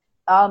Davidson.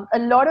 A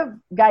lot of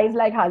guys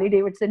like Harley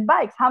Davidson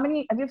bikes. How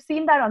many have you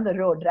seen that on the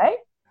road, right?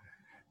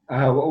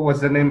 What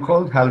was the name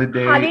called? Harley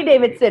Holiday.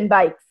 Davidson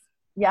bikes.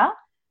 Yeah.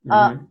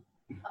 Uh,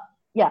 Hmm.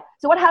 yeah.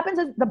 So what happens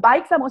is the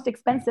bikes are most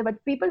expensive, but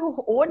people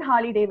who own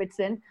Harley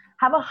Davidson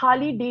have a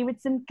Harley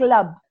Davidson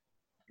club,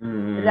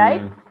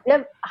 right? Mm. They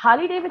have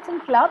Harley Davidson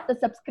club. The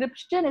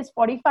subscription is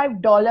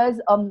 $45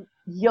 a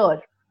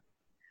year.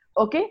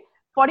 Okay.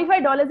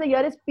 $45 a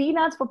year is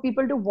peanuts for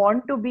people to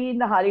want to be in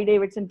the Harley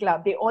Davidson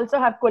club. They also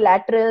have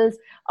collaterals,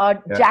 Yeah.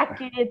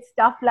 jackets,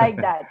 stuff like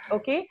that.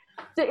 Okay.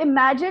 So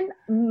imagine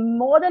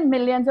more than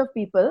millions of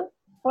people,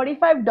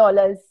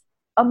 $45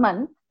 a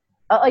month,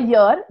 a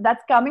year,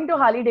 that's coming to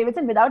Harley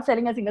Davidson without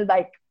selling a single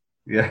bike,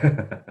 Yeah.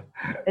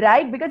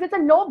 right? Because it's a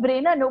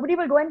no-brainer. Nobody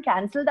will go and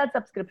cancel that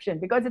subscription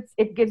because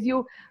it gives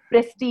you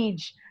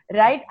prestige,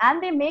 right?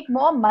 And they make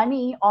more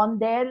money on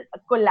their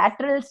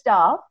collateral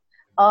stuff,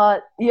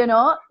 that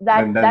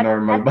Than the that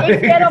normal that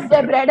takes care bikes. of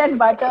their bread and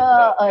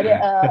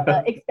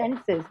butter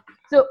expenses.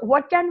 So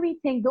what can we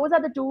think? Those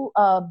are the two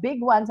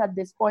big ones at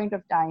this point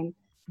of time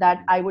that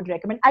I would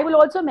recommend. I will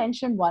also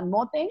mention one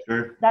more thing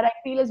Sure. that I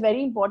feel is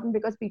very important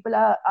because people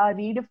are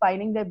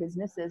redefining their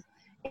businesses.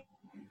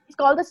 It's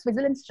called the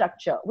Switzerland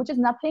structure, which is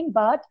nothing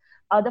but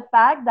the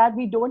fact that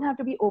we don't have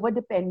to be over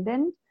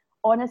dependent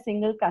on a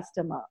single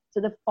customer.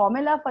 So the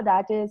formula for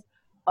that is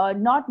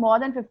not more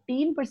than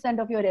 15%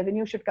 of your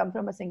revenue should come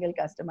from a single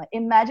customer.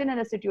 Imagine in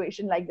a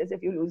situation like this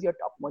if you lose your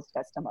topmost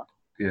customer.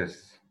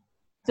 Yes.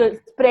 So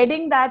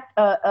spreading that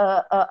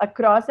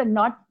across and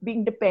not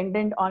being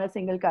dependent on a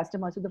single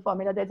customer. So the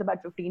formula there's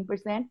about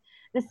 15%.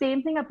 The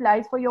same thing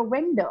applies for your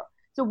vendor.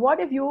 So what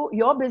if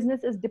your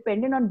business is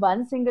dependent on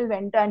one single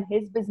vendor and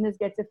his business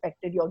gets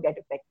affected, you'll get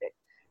affected.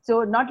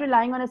 So not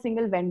relying on a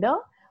single vendor,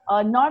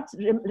 not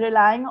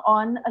relying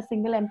on a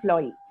single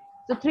employee.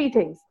 So three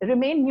things: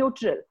 remain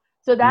neutral.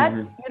 So that,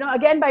 Mm-hmm.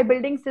 again, by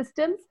building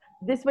systems,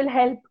 this will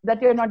help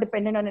that you're not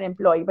dependent on an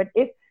employee. But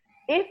if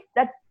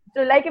that,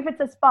 so like if it's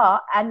a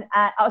spa and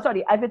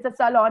sorry, if it's a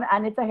salon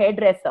and it's a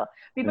hairdresser,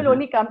 people Mm-hmm.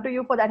 only come to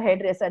you for that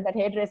hairdresser, and that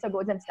hairdresser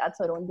goes and starts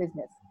her own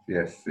business.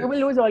 Yes, You will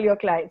yes. lose all your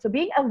clients. So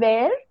being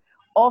aware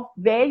of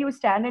where you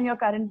stand in your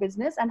current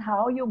business and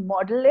how you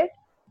model it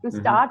to Mm-hmm.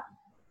 start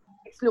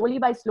slowly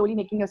by slowly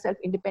making yourself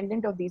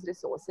independent of these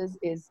resources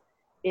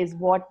is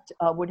what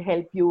would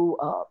help you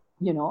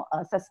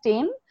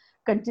sustain,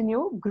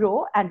 continue,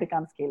 grow, and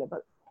become scalable.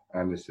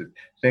 Understood.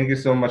 Thank you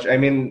so much. I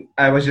mean,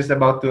 I was just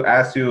about to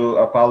ask you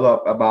a follow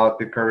up about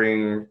the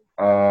recurring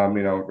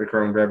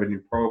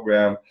revenue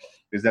program.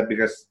 Is that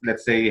because,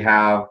 let's say, you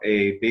have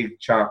a big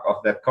chunk of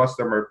that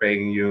customer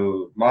paying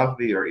you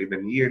monthly or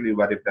even yearly?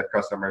 What if that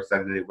customer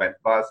suddenly went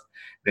bust?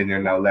 Then you're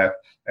Yeah, now left.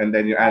 And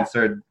then you yeah,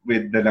 answered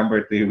with the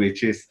number three,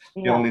 which is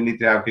you yeah. only need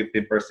to have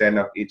 50%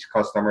 of each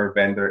customer,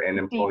 vendor, and 15,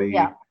 yeah, employee.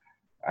 yeah.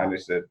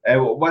 Understood.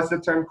 And what's the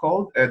term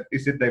called?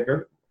 Is it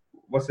diver?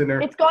 What's the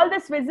name? It's called the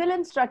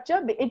Switzerland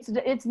structure.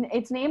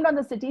 It's named on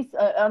the cities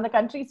on the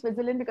country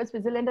Switzerland because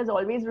Switzerland has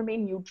always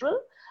remained neutral,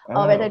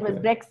 Oh, whether it was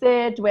okay.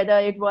 Brexit, whether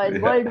it was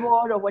Yeah. World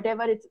War or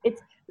whatever.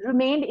 It's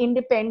remained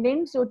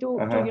independent. So to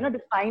Uh-huh.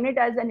 define it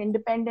as an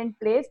independent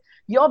place,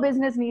 your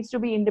business needs to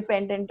be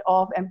independent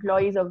of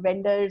employees, of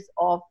vendors,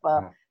 of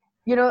Uh,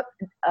 you know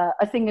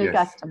a single yes,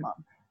 customer.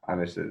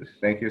 understood.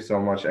 Thank you so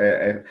much.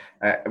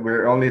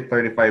 We're only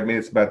 35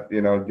 minutes, but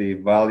the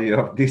value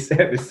of this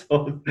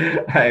episode,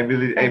 I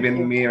really, Thank even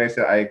you. me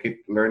myself, I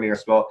keep learning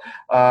as well.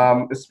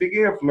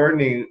 Speaking of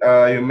learning,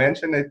 you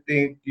mentioned, I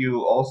think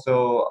you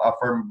also a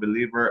firm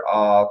believer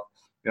of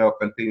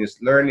continuous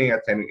learning,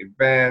 attending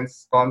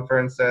events,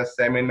 conferences,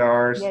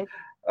 seminars. Yes.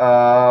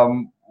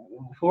 Um,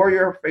 who are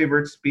your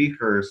favorite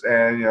speakers,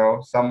 and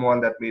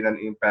someone that made an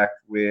impact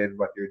with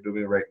what you're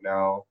doing right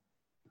now?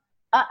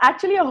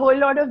 Actually, a whole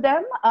lot of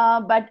them.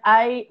 But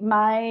I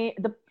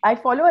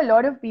follow a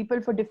lot of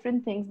people for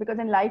different things because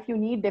in life you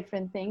need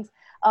different things.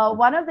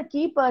 One of the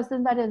key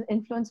persons that has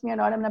influenced me a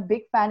lot, I'm a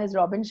big fan, is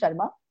Robin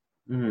Sharma.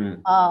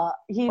 Mm,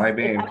 He's 5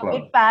 a.m. I'm a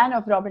big club. fan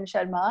of Robin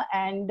Sharma,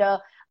 and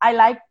I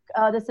like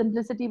the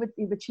simplicity with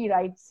which he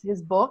writes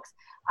his books.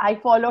 I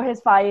follow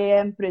his 5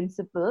 a.m.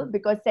 principle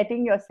because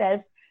setting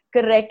yourself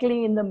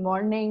correctly in the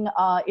morning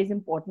is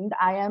important.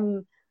 I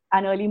am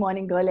an early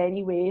morning girl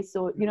anyway,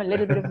 so a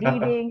little bit of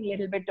reading, a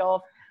little bit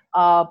of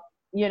uh,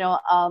 you know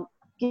um,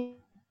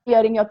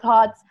 clearing your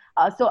thoughts.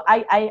 So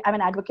I'm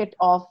an advocate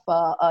of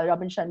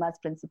Robin Sharma's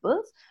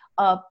principles.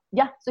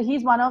 Yeah, so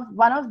he's one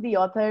of the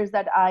authors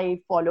that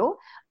I follow.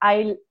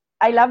 I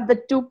i love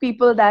the two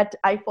people that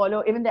I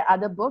follow, even the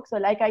other books. So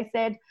like I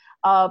said,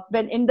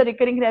 when in the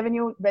recurring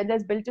revenue, when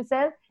there's build to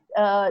sell,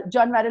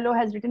 John Varelo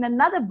has written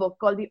another book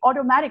called The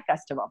Automatic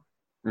Customer,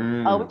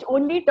 Mm, which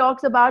only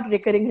talks about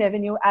recurring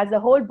revenue, as the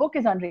whole book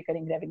is on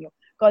recurring revenue,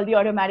 called The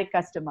Automatic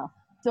Customer.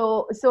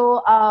 So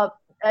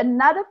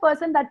another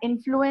person that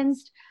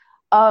influenced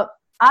uh,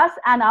 us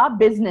and our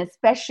business,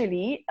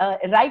 especially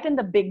right in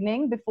the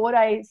beginning, before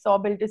I saw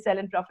Build to Sell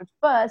and Profit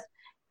First,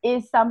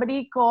 is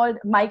somebody called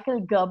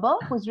Michael Gerber,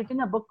 who's written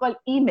a book called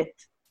E-Myth.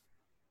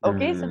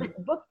 Okay, so the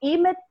mm, book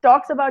E-Myth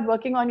talks about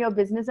working on your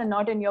business and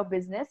not in your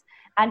business,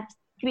 and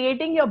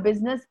creating your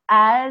business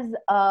as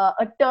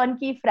a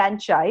turnkey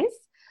franchise.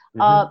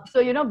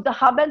 mhm. The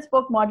hub and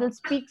spoke model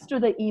speaks to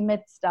the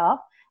E-Myth stuff,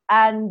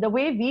 and the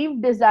way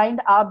we've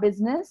designed our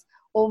business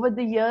over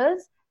the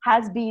years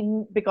has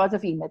been because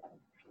of E-Myth.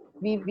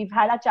 We've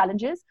had our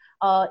challenges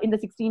in the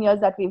 16 years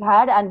that we've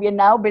had, and we are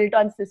now built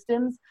on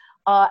systems,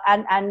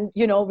 and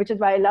which is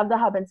why I love the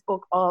hub and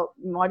spoke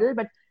model.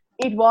 But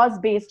it was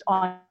based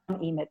on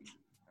E-Myth.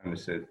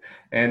 Understood.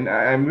 And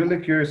I'm really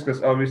curious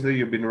because obviously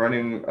you've been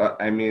running.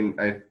 I mean,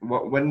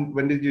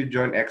 when did you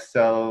join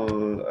Excel?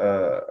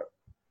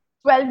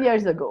 12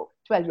 years ago.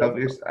 12 years 12 ago.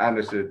 years.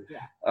 Understood.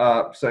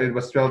 Yeah. So it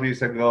was 12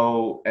 years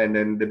ago, and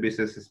then the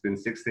business has been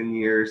 16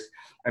 years.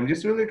 I'm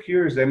just really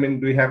curious. I mean,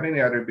 do you have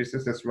any other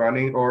businesses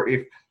running, or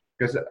if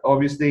because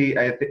obviously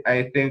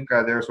I think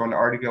there's one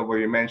article where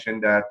you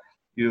mentioned that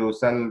you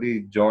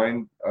suddenly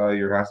joined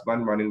your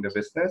husband running the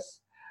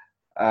business.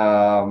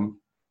 Um,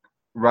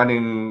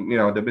 running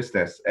the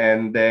business,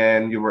 and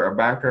then you were a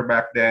banker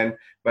back then.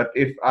 But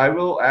if I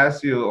will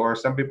ask you, or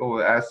some people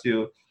will ask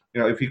you,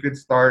 if you could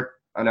start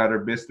another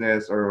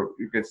business or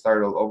you could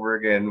start all over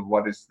again,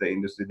 what is the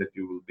industry that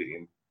you will be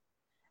in?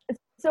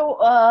 So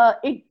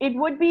it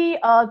would be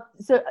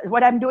so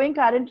what I'm doing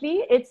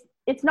currently.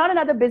 It's not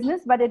another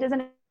business, but it is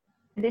an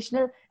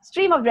additional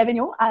stream of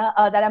revenue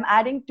that I'm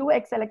adding to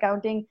Excel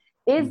accounting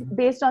is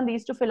based on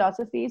these two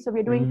philosophies. So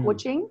we're doing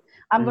coaching.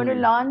 I'm going to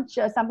launch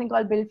something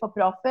called Build for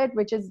Profit,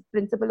 which is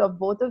principle of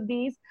both of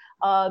these.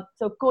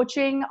 So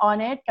coaching on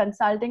it,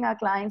 consulting our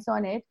clients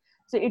on it.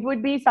 So it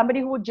would be somebody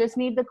who would just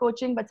need the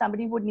coaching, but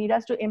somebody would need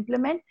us to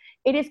implement.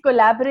 It is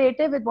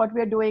collaborative with what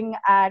we're doing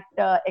at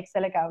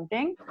Excel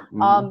Accounting.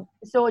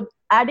 So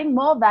adding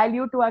more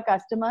value to our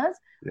customers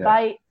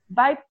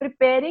by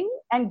preparing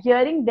and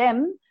gearing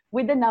them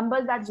with the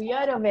numbers that we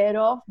are aware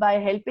of, by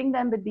helping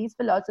them with these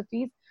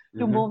philosophies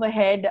to move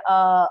ahead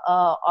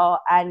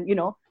and, you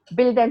know,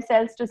 build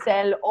themselves to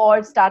sell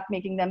or start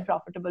making them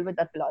profitable with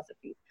that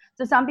philosophy.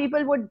 So some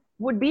people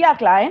would be our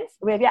clients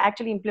where we're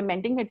actually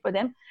implementing it for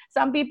them.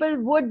 Some people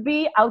would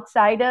be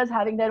outsiders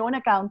having their own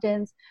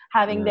accountants,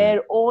 having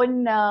their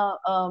own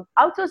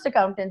outsourced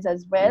accountants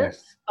as well,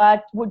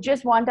 but would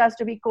just want us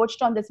to be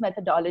coached on this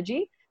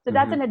methodology. So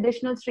that's an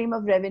additional stream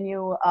of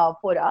revenue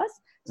for us.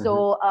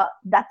 So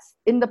that's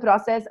in the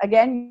process,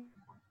 again,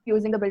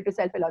 using the build to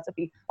sell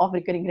philosophy of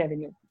recurring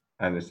revenue.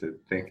 Understood.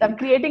 Thank you. So I'm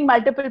creating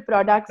multiple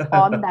products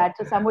on that.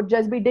 So some would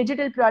just be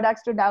digital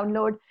products to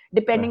download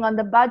depending on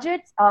the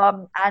budgets,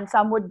 and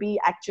some would be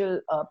actual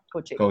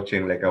coaching.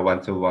 Coaching, like a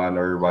one-to-one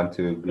or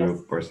one-to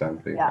group or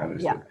something.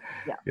 Yeah.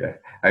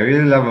 I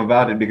really love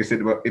about it because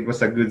it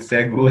was a good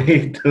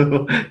segue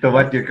to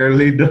what you're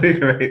currently doing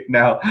right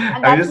now.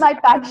 And that's my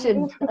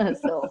passion.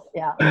 So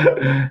yeah.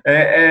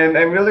 And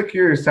I'm really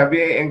curious. Have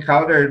you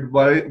encountered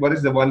what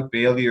is the one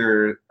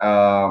failure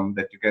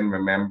that you can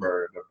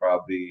remember that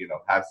probably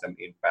had some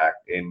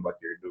impact in what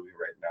you're doing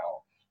right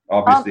now?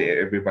 Obviously,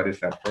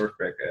 everybody's not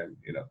perfect, and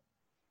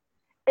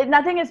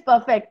nothing is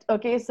perfect.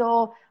 Okay,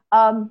 so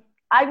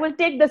I will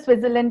take the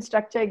Switzerland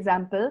structure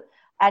example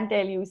and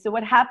tell you. So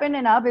what happened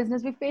in our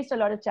business, we faced a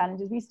lot of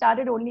challenges. We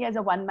started only as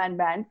a one-man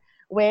band,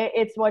 where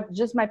it's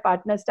just my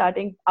partner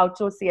starting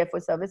outsource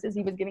CFO services.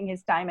 He was giving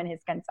his time and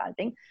his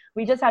consulting.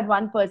 We just had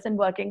one person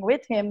working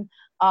with him,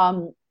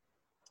 to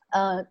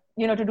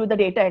do the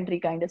data entry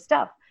kind of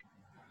stuff.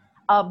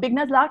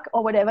 Beginner's luck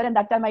or whatever. And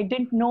that time I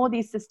didn't know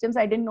these systems.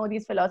 I didn't know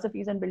these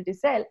philosophies on build to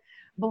sell.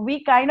 But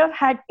we kind of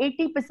had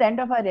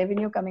 80% of our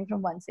revenue coming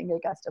from one single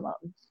customer.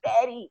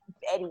 Very,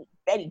 very,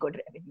 very good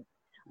revenue.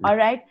 All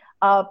right.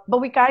 But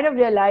we kind of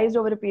realized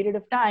over a period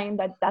of time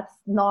that that's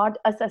not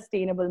a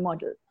sustainable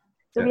model.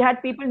 So we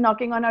had people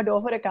knocking on our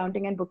door for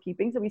accounting and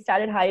bookkeeping. So we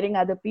started hiring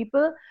other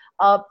people.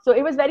 So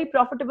it was very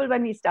profitable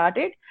when we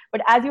started.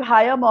 But as you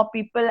hire more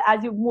people,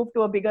 as you move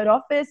to a bigger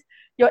office,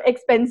 your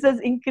expenses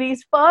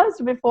increase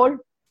first before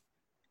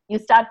you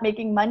start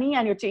making money,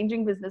 and you're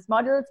changing business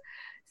models.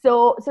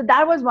 So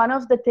that was one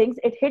of the things.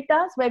 It hit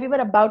us where we were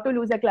about to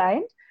lose a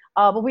client.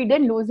 But we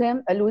didn't lose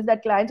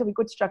that client, so we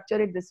could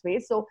structure it this way.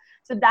 So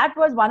that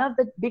was one of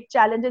the big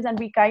challenges, and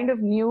we kind of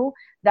knew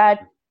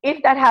that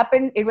if that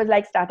happened, it was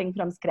like starting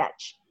from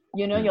scratch,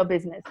 your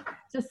business.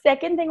 So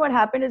second thing, what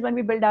happened is when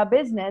we built our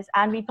business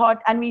and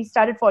we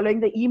started following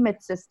the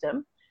EMIT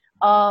system,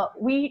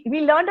 we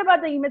learned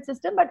about the EMIT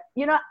system, but,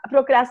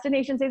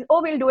 procrastination says,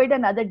 oh, we'll do it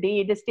another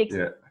day. This takes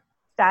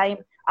time.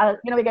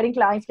 We're getting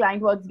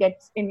client work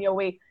gets in your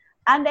way.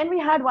 And then we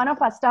had one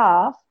of our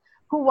staff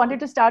who wanted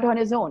to start on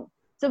his own.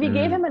 So we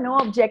gave him a no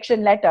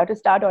objection letter to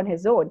start on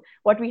his own.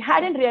 What we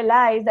hadn't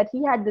realized that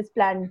he had this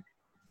plan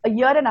a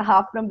year and a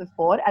half from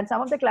before, and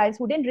some of the clients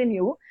who didn't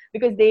renew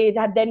because they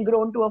had then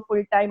grown to a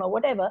full time or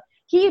whatever,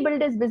 he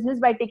built his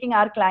business by taking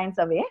our clients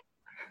away.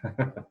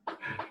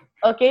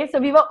 Okay, so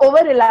we were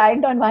over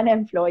reliant on one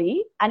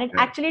employee, and it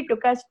actually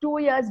took us 2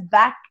 years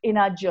back in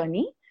our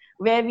journey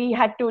where we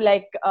had to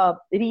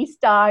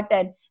restart.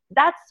 And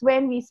that's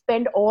when we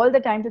spent all the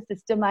time to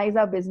systemize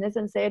our business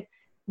and said,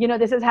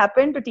 this has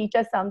happened to teach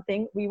us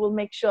something. We will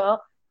make sure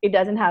it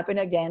doesn't happen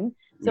again.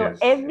 So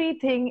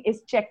everything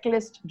is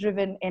checklist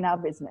driven in our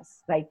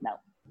business right now.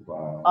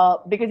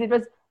 Wow. Because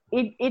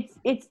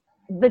it's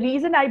the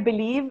reason I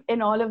believe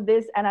in all of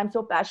this, and I'm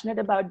so passionate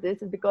about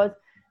this, is because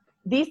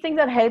these things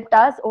have helped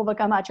us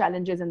overcome our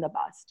challenges in the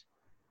past.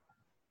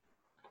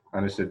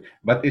 Understood.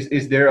 But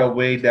is there a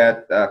way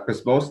that,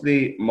 because most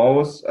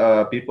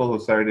people who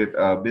started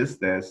a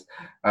business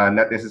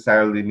not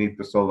necessarily need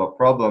to solve a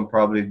problem.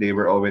 Probably they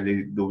were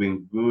already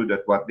doing good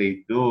at what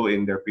they do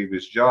in their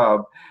previous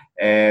job.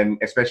 And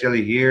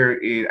especially here,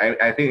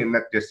 I think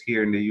not just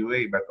here in the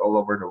UA, but all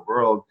over the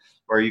world,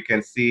 where you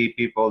can see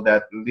people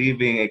that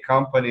leaving a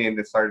company and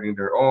then starting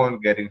their own,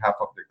 getting half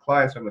of their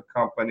clients from the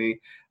company.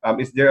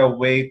 Is there a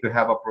way to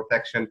have a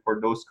protection for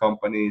those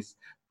companies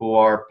who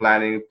are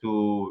planning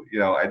to,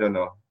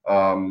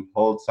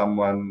 hold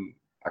someone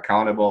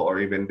accountable, or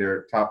even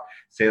their top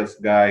sales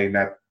guy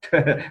not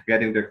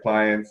getting their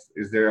clients?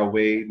 Is there a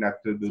way not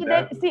to do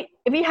that? See,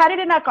 we had it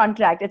in our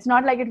contract. It's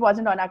not like it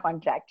wasn't on our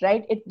contract,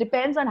 right? It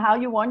depends on how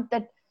you want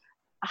to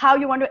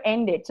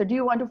end it. So do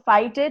you want to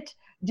fight it?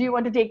 Do you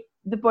want to take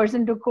the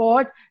person to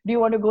court? Do you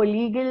want to go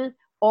legal?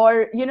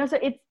 Or, so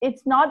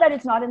it's not that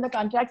it's not in the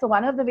contract. So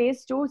one of the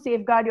ways to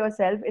safeguard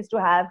yourself is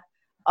to have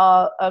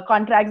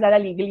contracts that are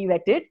legally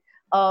vetted.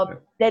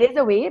 There is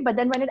a way, but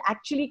then when it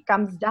actually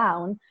comes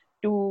down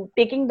to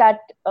taking that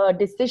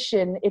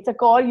decision, it's a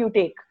call you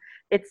take.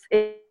 It's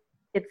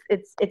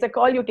It's a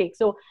call you take.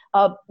 So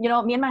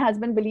me and my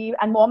husband believe,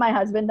 and more my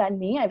husband than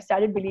me. I've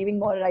started believing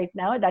more right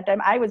now. At that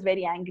time I was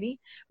very angry,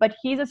 but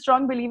he's a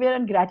strong believer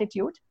in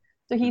gratitude.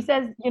 So he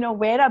says,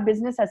 where our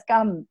business has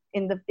come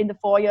in the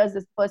 4 years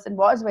this person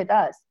was with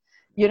us,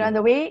 and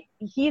the way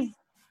he's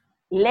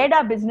led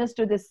our business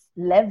to this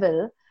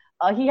level,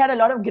 he had a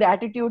lot of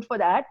gratitude for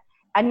that,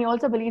 and he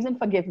also believes in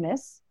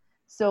forgiveness.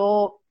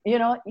 So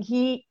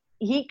he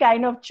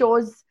kind of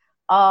chose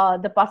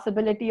the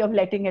possibility of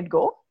letting it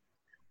go,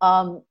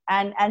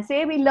 and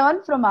say we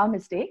learn from our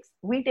mistakes,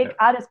 we take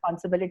our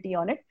responsibility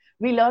on it,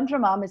 we learn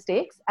from our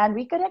mistakes and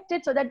we correct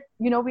it so that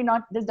we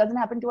not this doesn't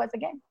happen to us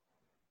again.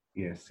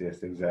 Yes,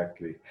 yes,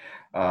 exactly.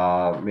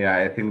 Yeah,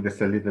 I think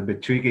that's a little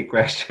bit tricky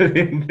question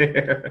in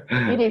there.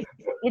 It is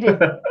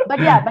but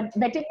yeah, but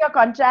vetting your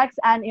contracts,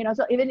 and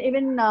so even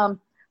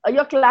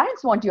your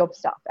clients want your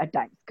stuff at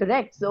times,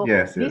 correct? So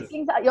Yes, these yes.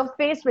 things are you're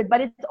faced with,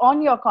 but it's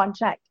on your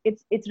contract,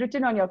 it's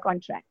written on your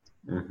contract.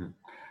 Hmm.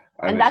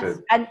 And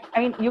Understood. I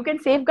mean, you can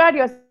safeguard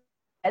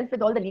yourself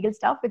with all the legal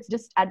stuff. It's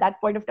just at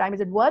that point of time,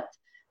 is it worth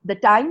the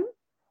time,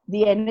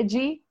 the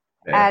energy,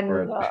 The and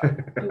effort.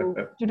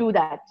 to do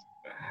that?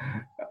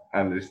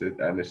 Understood,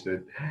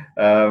 understood.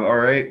 All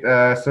right.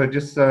 So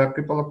just a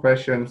couple of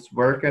questions.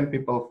 Where can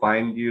people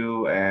find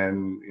you,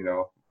 and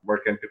where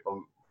can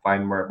people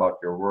find more about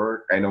your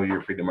work? I know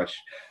you're pretty much,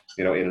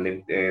 in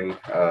LinkedIn.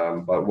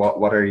 But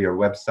what are your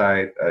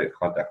website,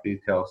 contact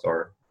details,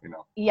 or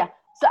Yeah.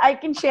 So I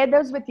can share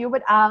those with you,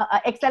 but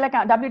Excel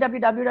account,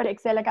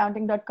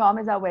 www.excelaccounting.com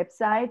is our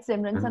website.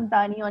 Simran Mhm.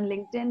 Samtani on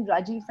LinkedIn,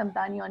 Rajiv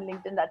Samtani on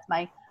LinkedIn. That's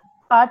my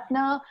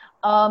partner.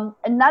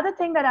 Another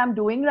thing that I'm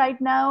doing right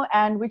now,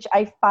 and which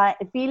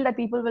feel that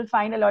people will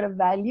find a lot of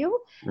value,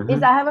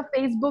 is I Mhm. have a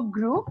Facebook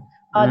group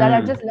that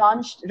I've Mm. just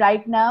launched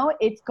right now.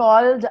 It's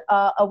called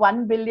a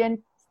 1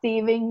 billion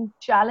saving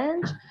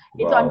challenge.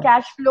 It's on Wow.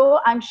 cash flow.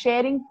 I'm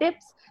sharing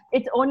tips.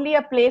 It's only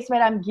a place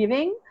where I'm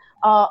giving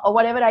or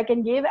whatever I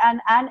can give.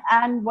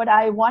 And what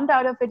I want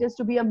out of it is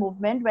to be a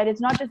movement where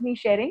it's not just me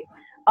sharing,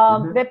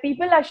 Mhm. where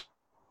people are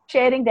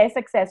sharing their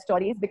success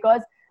stories.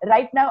 Because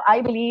right now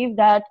I believe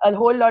that a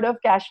whole lot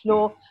of cash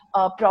flow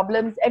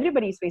problems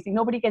everybody is facing.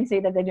 Nobody can say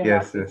that they're not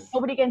Yes, facing. yes.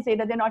 Nobody can say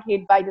that they're not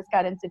hit by this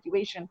current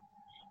situation.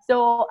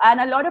 So,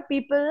 and a lot of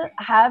people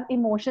have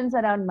emotions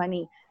around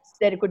money.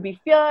 There could be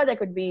fear, there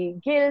could be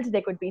guilt,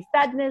 there could be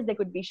sadness, there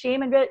could be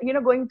shame, and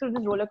we're going through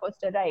this roller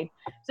coaster ride.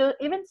 So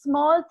even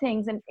small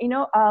things, and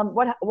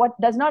what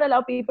does not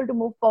allow people to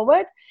move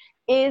forward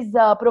is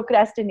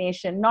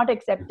procrastination, not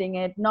accepting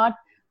it, not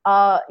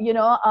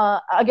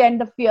again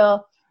the fear.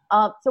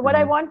 So what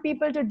I Mhm. want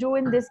people to do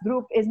in this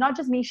group is not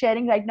just me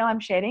sharing. Right now I'm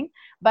sharing,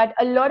 but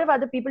a lot of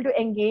other people to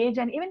engage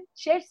and even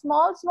share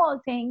small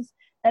things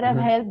that have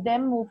Mhm. helped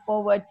them move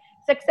forward,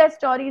 success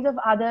stories of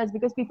others,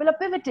 because people are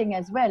pivoting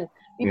as well,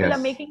 people are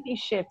Yes. making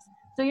these shifts.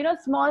 So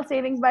small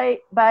savings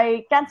by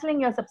canceling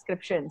your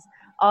subscriptions,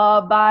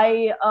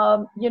 by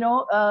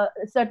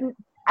certain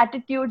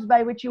attitudes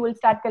by which you will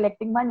start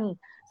collecting money.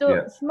 So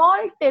Yeah.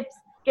 small tips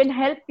can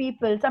help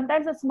people.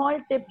 Sometimes a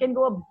small tip can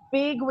go a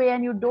big way,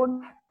 and you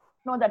don't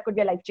know that could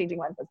be a life changing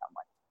one for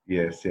someone.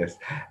 Yes, yes.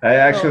 I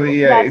So actually,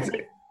 yeah, that's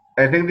it's.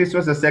 I think this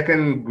was the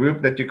second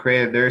group that you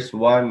created. There's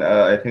one.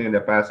 I think in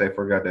the past I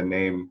forgot the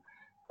name.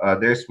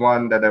 There's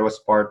one that I was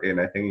part in.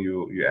 I think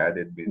you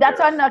added me that's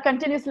there. on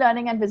continuous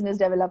learning and business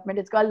development.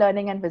 It's called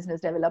learning and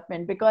business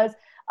development, because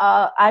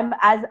I'm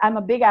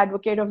a big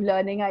advocate of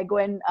learning. I go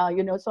and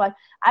so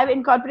I've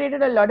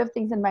incorporated a lot of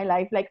things in my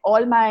life, like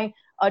all my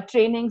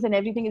trainings and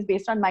everything is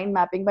based on mind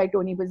mapping by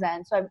Tony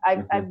Buzan. So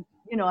I've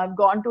Mm-hmm. I've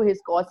gone to his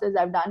courses,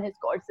 I've done his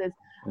courses.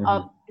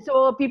 Mm-hmm.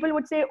 So people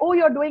would say, oh,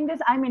 you're doing this,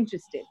 I'm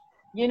interested.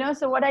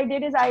 So what I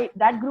did is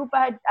that group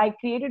I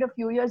created a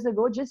few years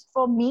ago just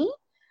for me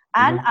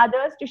and Mm-hmm.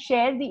 others to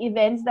share the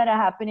events that are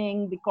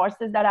happening, the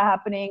courses that are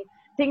happening,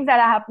 things that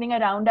are happening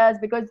around us,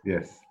 because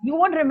Yes. you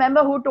won't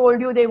remember who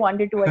told you they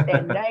wanted to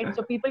attend, right?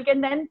 So people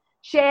can then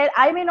share.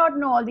 I may not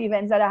know all the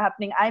events that are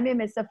happening, I may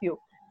miss a few.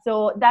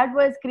 So that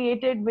was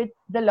created with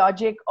the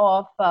logic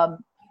of Mm-hmm.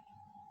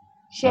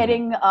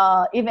 sharing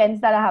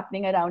events that are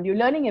happening around you,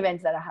 learning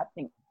events that are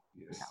happening around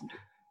you. Yes.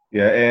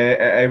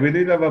 Yeah, I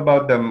really love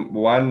about the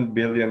 1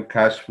 billion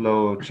cash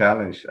flow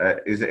challenge.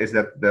 Is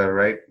that the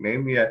right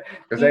name? Yeah,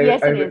 because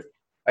Yes, it is.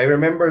 I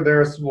remember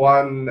there's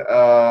one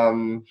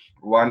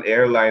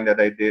airline that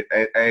I did.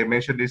 I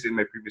mentioned this in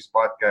my previous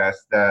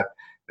podcast that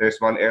there's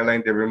one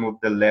airline they removed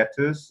the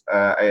lettuce.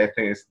 I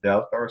think it's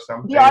Delta or The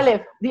something.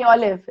 olive, the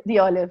olive, the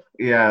olive.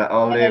 Yeah,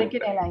 olive.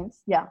 American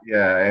Airlines. Yeah,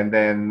 Yeah, and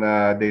then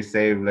they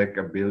save like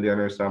 1 billion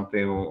or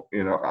something,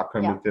 yeah,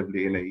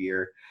 cumulatively in a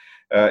year.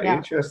 yeah.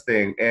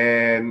 Interesting.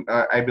 And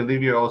I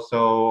believe you're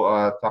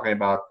also talking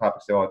about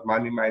topics about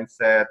money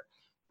mindset,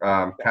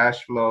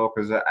 cash flow,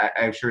 because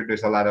I'm sure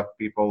there's a lot of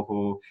people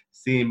who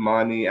see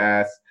money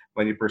as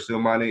when you pursue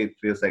money, it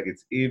feels like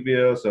it's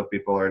evil. So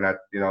people are not,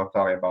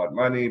 talking about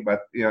money,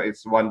 but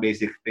it's one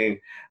basic thing.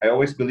 I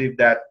always believe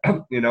that,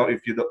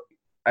 if you don't.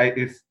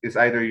 It's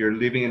either you're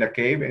living in a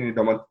cave and you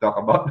don't want to talk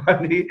about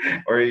money,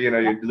 or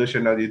you're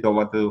delusional, you don't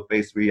want to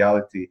face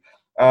reality.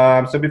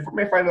 So before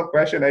my final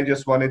question, I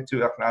just wanted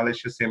to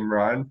acknowledge you,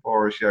 Simran,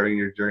 for sharing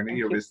your journey, Thank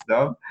your you.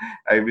 wisdom.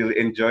 I really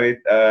enjoyed,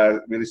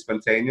 really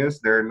spontaneous.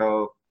 There are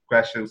no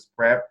questions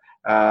prep,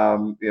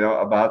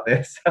 about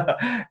this.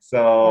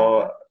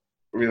 So Yeah.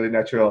 really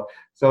natural.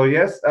 So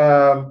yes,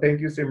 thank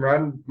you,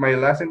 Simran. My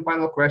last and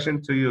final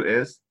question to you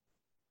is,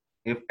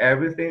 if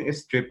everything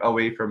is stripped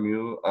away from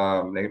you,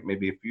 like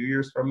maybe a few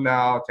years from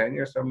now, 10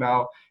 years from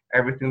now,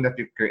 everything that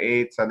you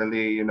create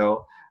suddenly,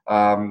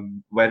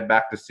 went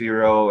back to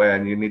zero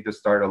and you need to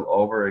start all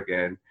over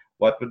again,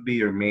 what would be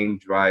your main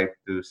drive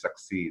to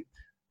succeed?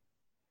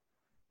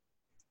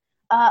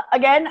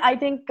 Again, I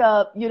think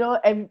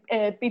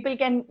people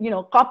can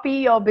copy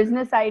your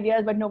business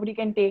ideas, but nobody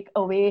can take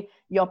away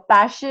your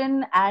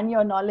passion and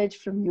your knowledge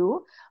from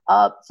you.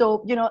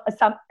 So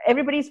some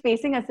everybody's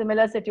facing a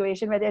similar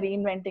situation where they're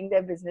reinventing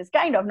their business,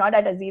 kind of not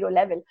at a zero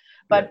level. Yeah.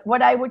 But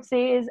what I would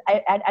say is,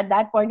 at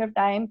that point of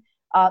time,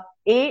 a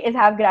is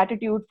have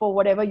gratitude for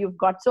whatever you've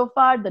got so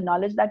far, the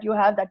knowledge that you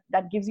have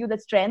that gives you the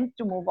strength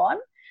to move on.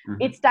 Hmm.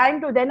 It's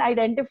time to then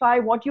identify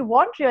what you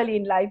want really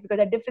in life, because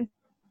at different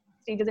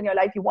stages in your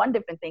life you want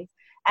different things,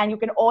 and you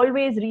can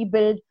always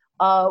rebuild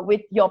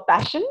with your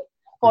passion.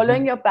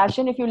 Following Hmm. your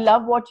passion, if you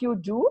love what you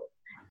do,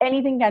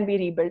 anything can be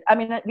rebuilt. I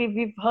mean,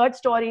 we've heard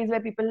stories where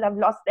people have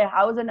lost their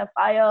house in a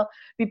fire,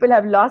 people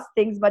have lost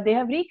things, but they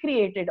have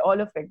recreated all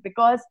of it,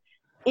 because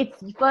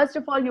it's, first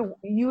of all,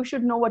 you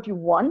should know what you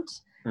want,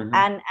 Hmm.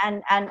 and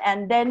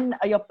then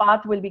your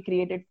path will be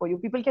created for you.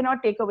 People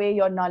cannot take away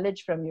your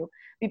knowledge from you,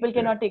 people Yeah.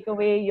 cannot take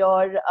away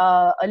your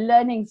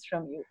learnings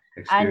from you,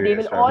 and they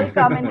Experience will from all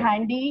come in you.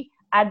 handy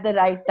at the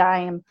right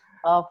time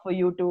for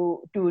you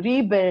to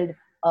rebuild,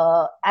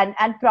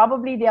 and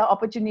probably there are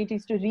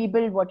opportunities to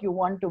rebuild what you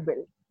want to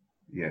build.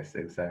 Yes,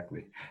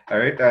 exactly. All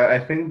right. I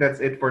think that's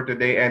it for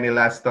today. Any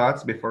last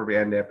thoughts before we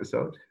end the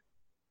episode?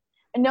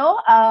 No,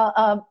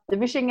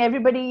 wishing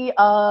everybody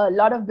a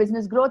lot of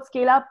business growth,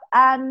 scale up,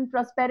 and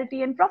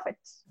prosperity and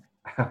profits.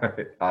 All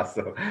right.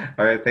 Awesome.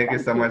 All right. Thank you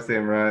Thank so you. much,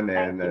 Simran, Thank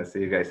and you.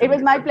 see you guys It in the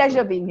was next my pleasure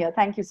episode. being here.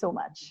 Thank you so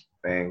much.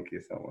 Thank you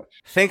so much.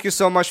 Thank you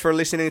so much for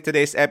listening to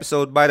today's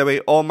episode. By the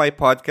way, all my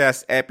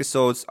podcast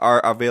episodes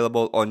are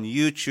available on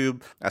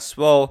YouTube as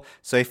well.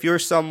 So if you're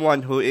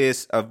someone who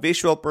is a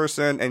visual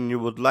person and you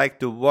would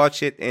like to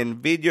watch it in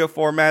video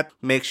format,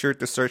 make sure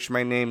to search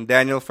my name,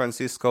 Daniel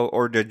Francisco,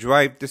 or The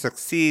Drive to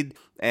Succeed,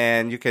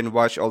 and you can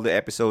watch all the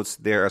episodes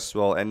there as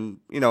well. And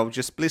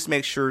just please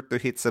make sure to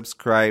hit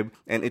subscribe,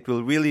 and it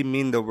will really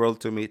mean the world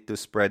to me to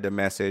spread the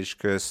message,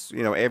 because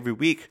every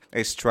week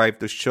I strive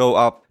to show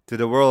up to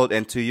the world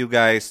and to you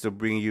guys to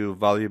bring you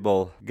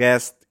valuable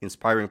guest,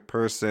 inspiring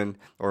person,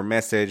 or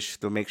message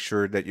to make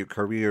sure that your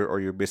career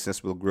or your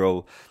business will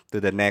grow to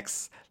the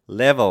next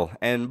level.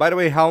 And by the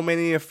way, how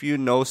many of you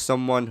know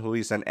someone who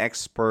is an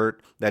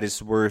expert that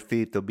is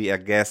worthy to be a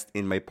guest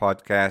in my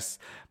podcast?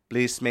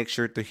 Please make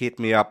sure to hit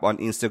me up on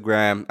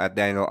Instagram at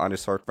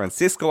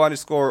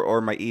Daniel_Francisco_ or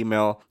my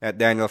email at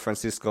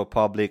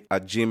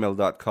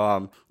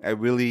DanielFranciscoPublic@gmail.com. I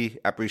really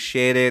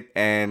appreciate it.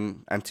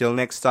 And until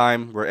next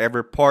time,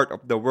 wherever part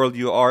of the world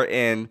you are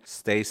in,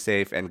 stay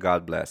safe and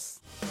God bless.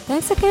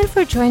 Thanks again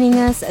for joining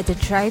us at the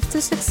Drive to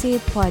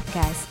Succeed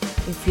podcast.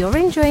 If you're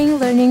enjoying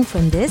learning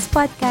from this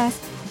podcast,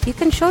 you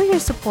can show your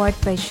support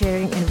by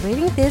sharing and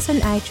rating this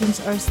on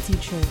iTunes or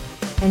Stitcher,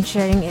 and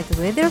sharing it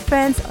with your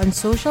friends on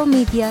social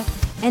media,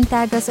 and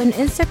tag us on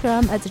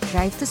Instagram at the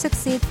Drive to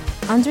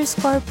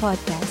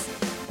Succeed_podcast.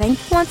 Thank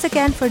you once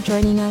again for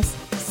joining us.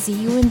 See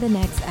you in the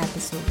next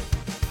episode.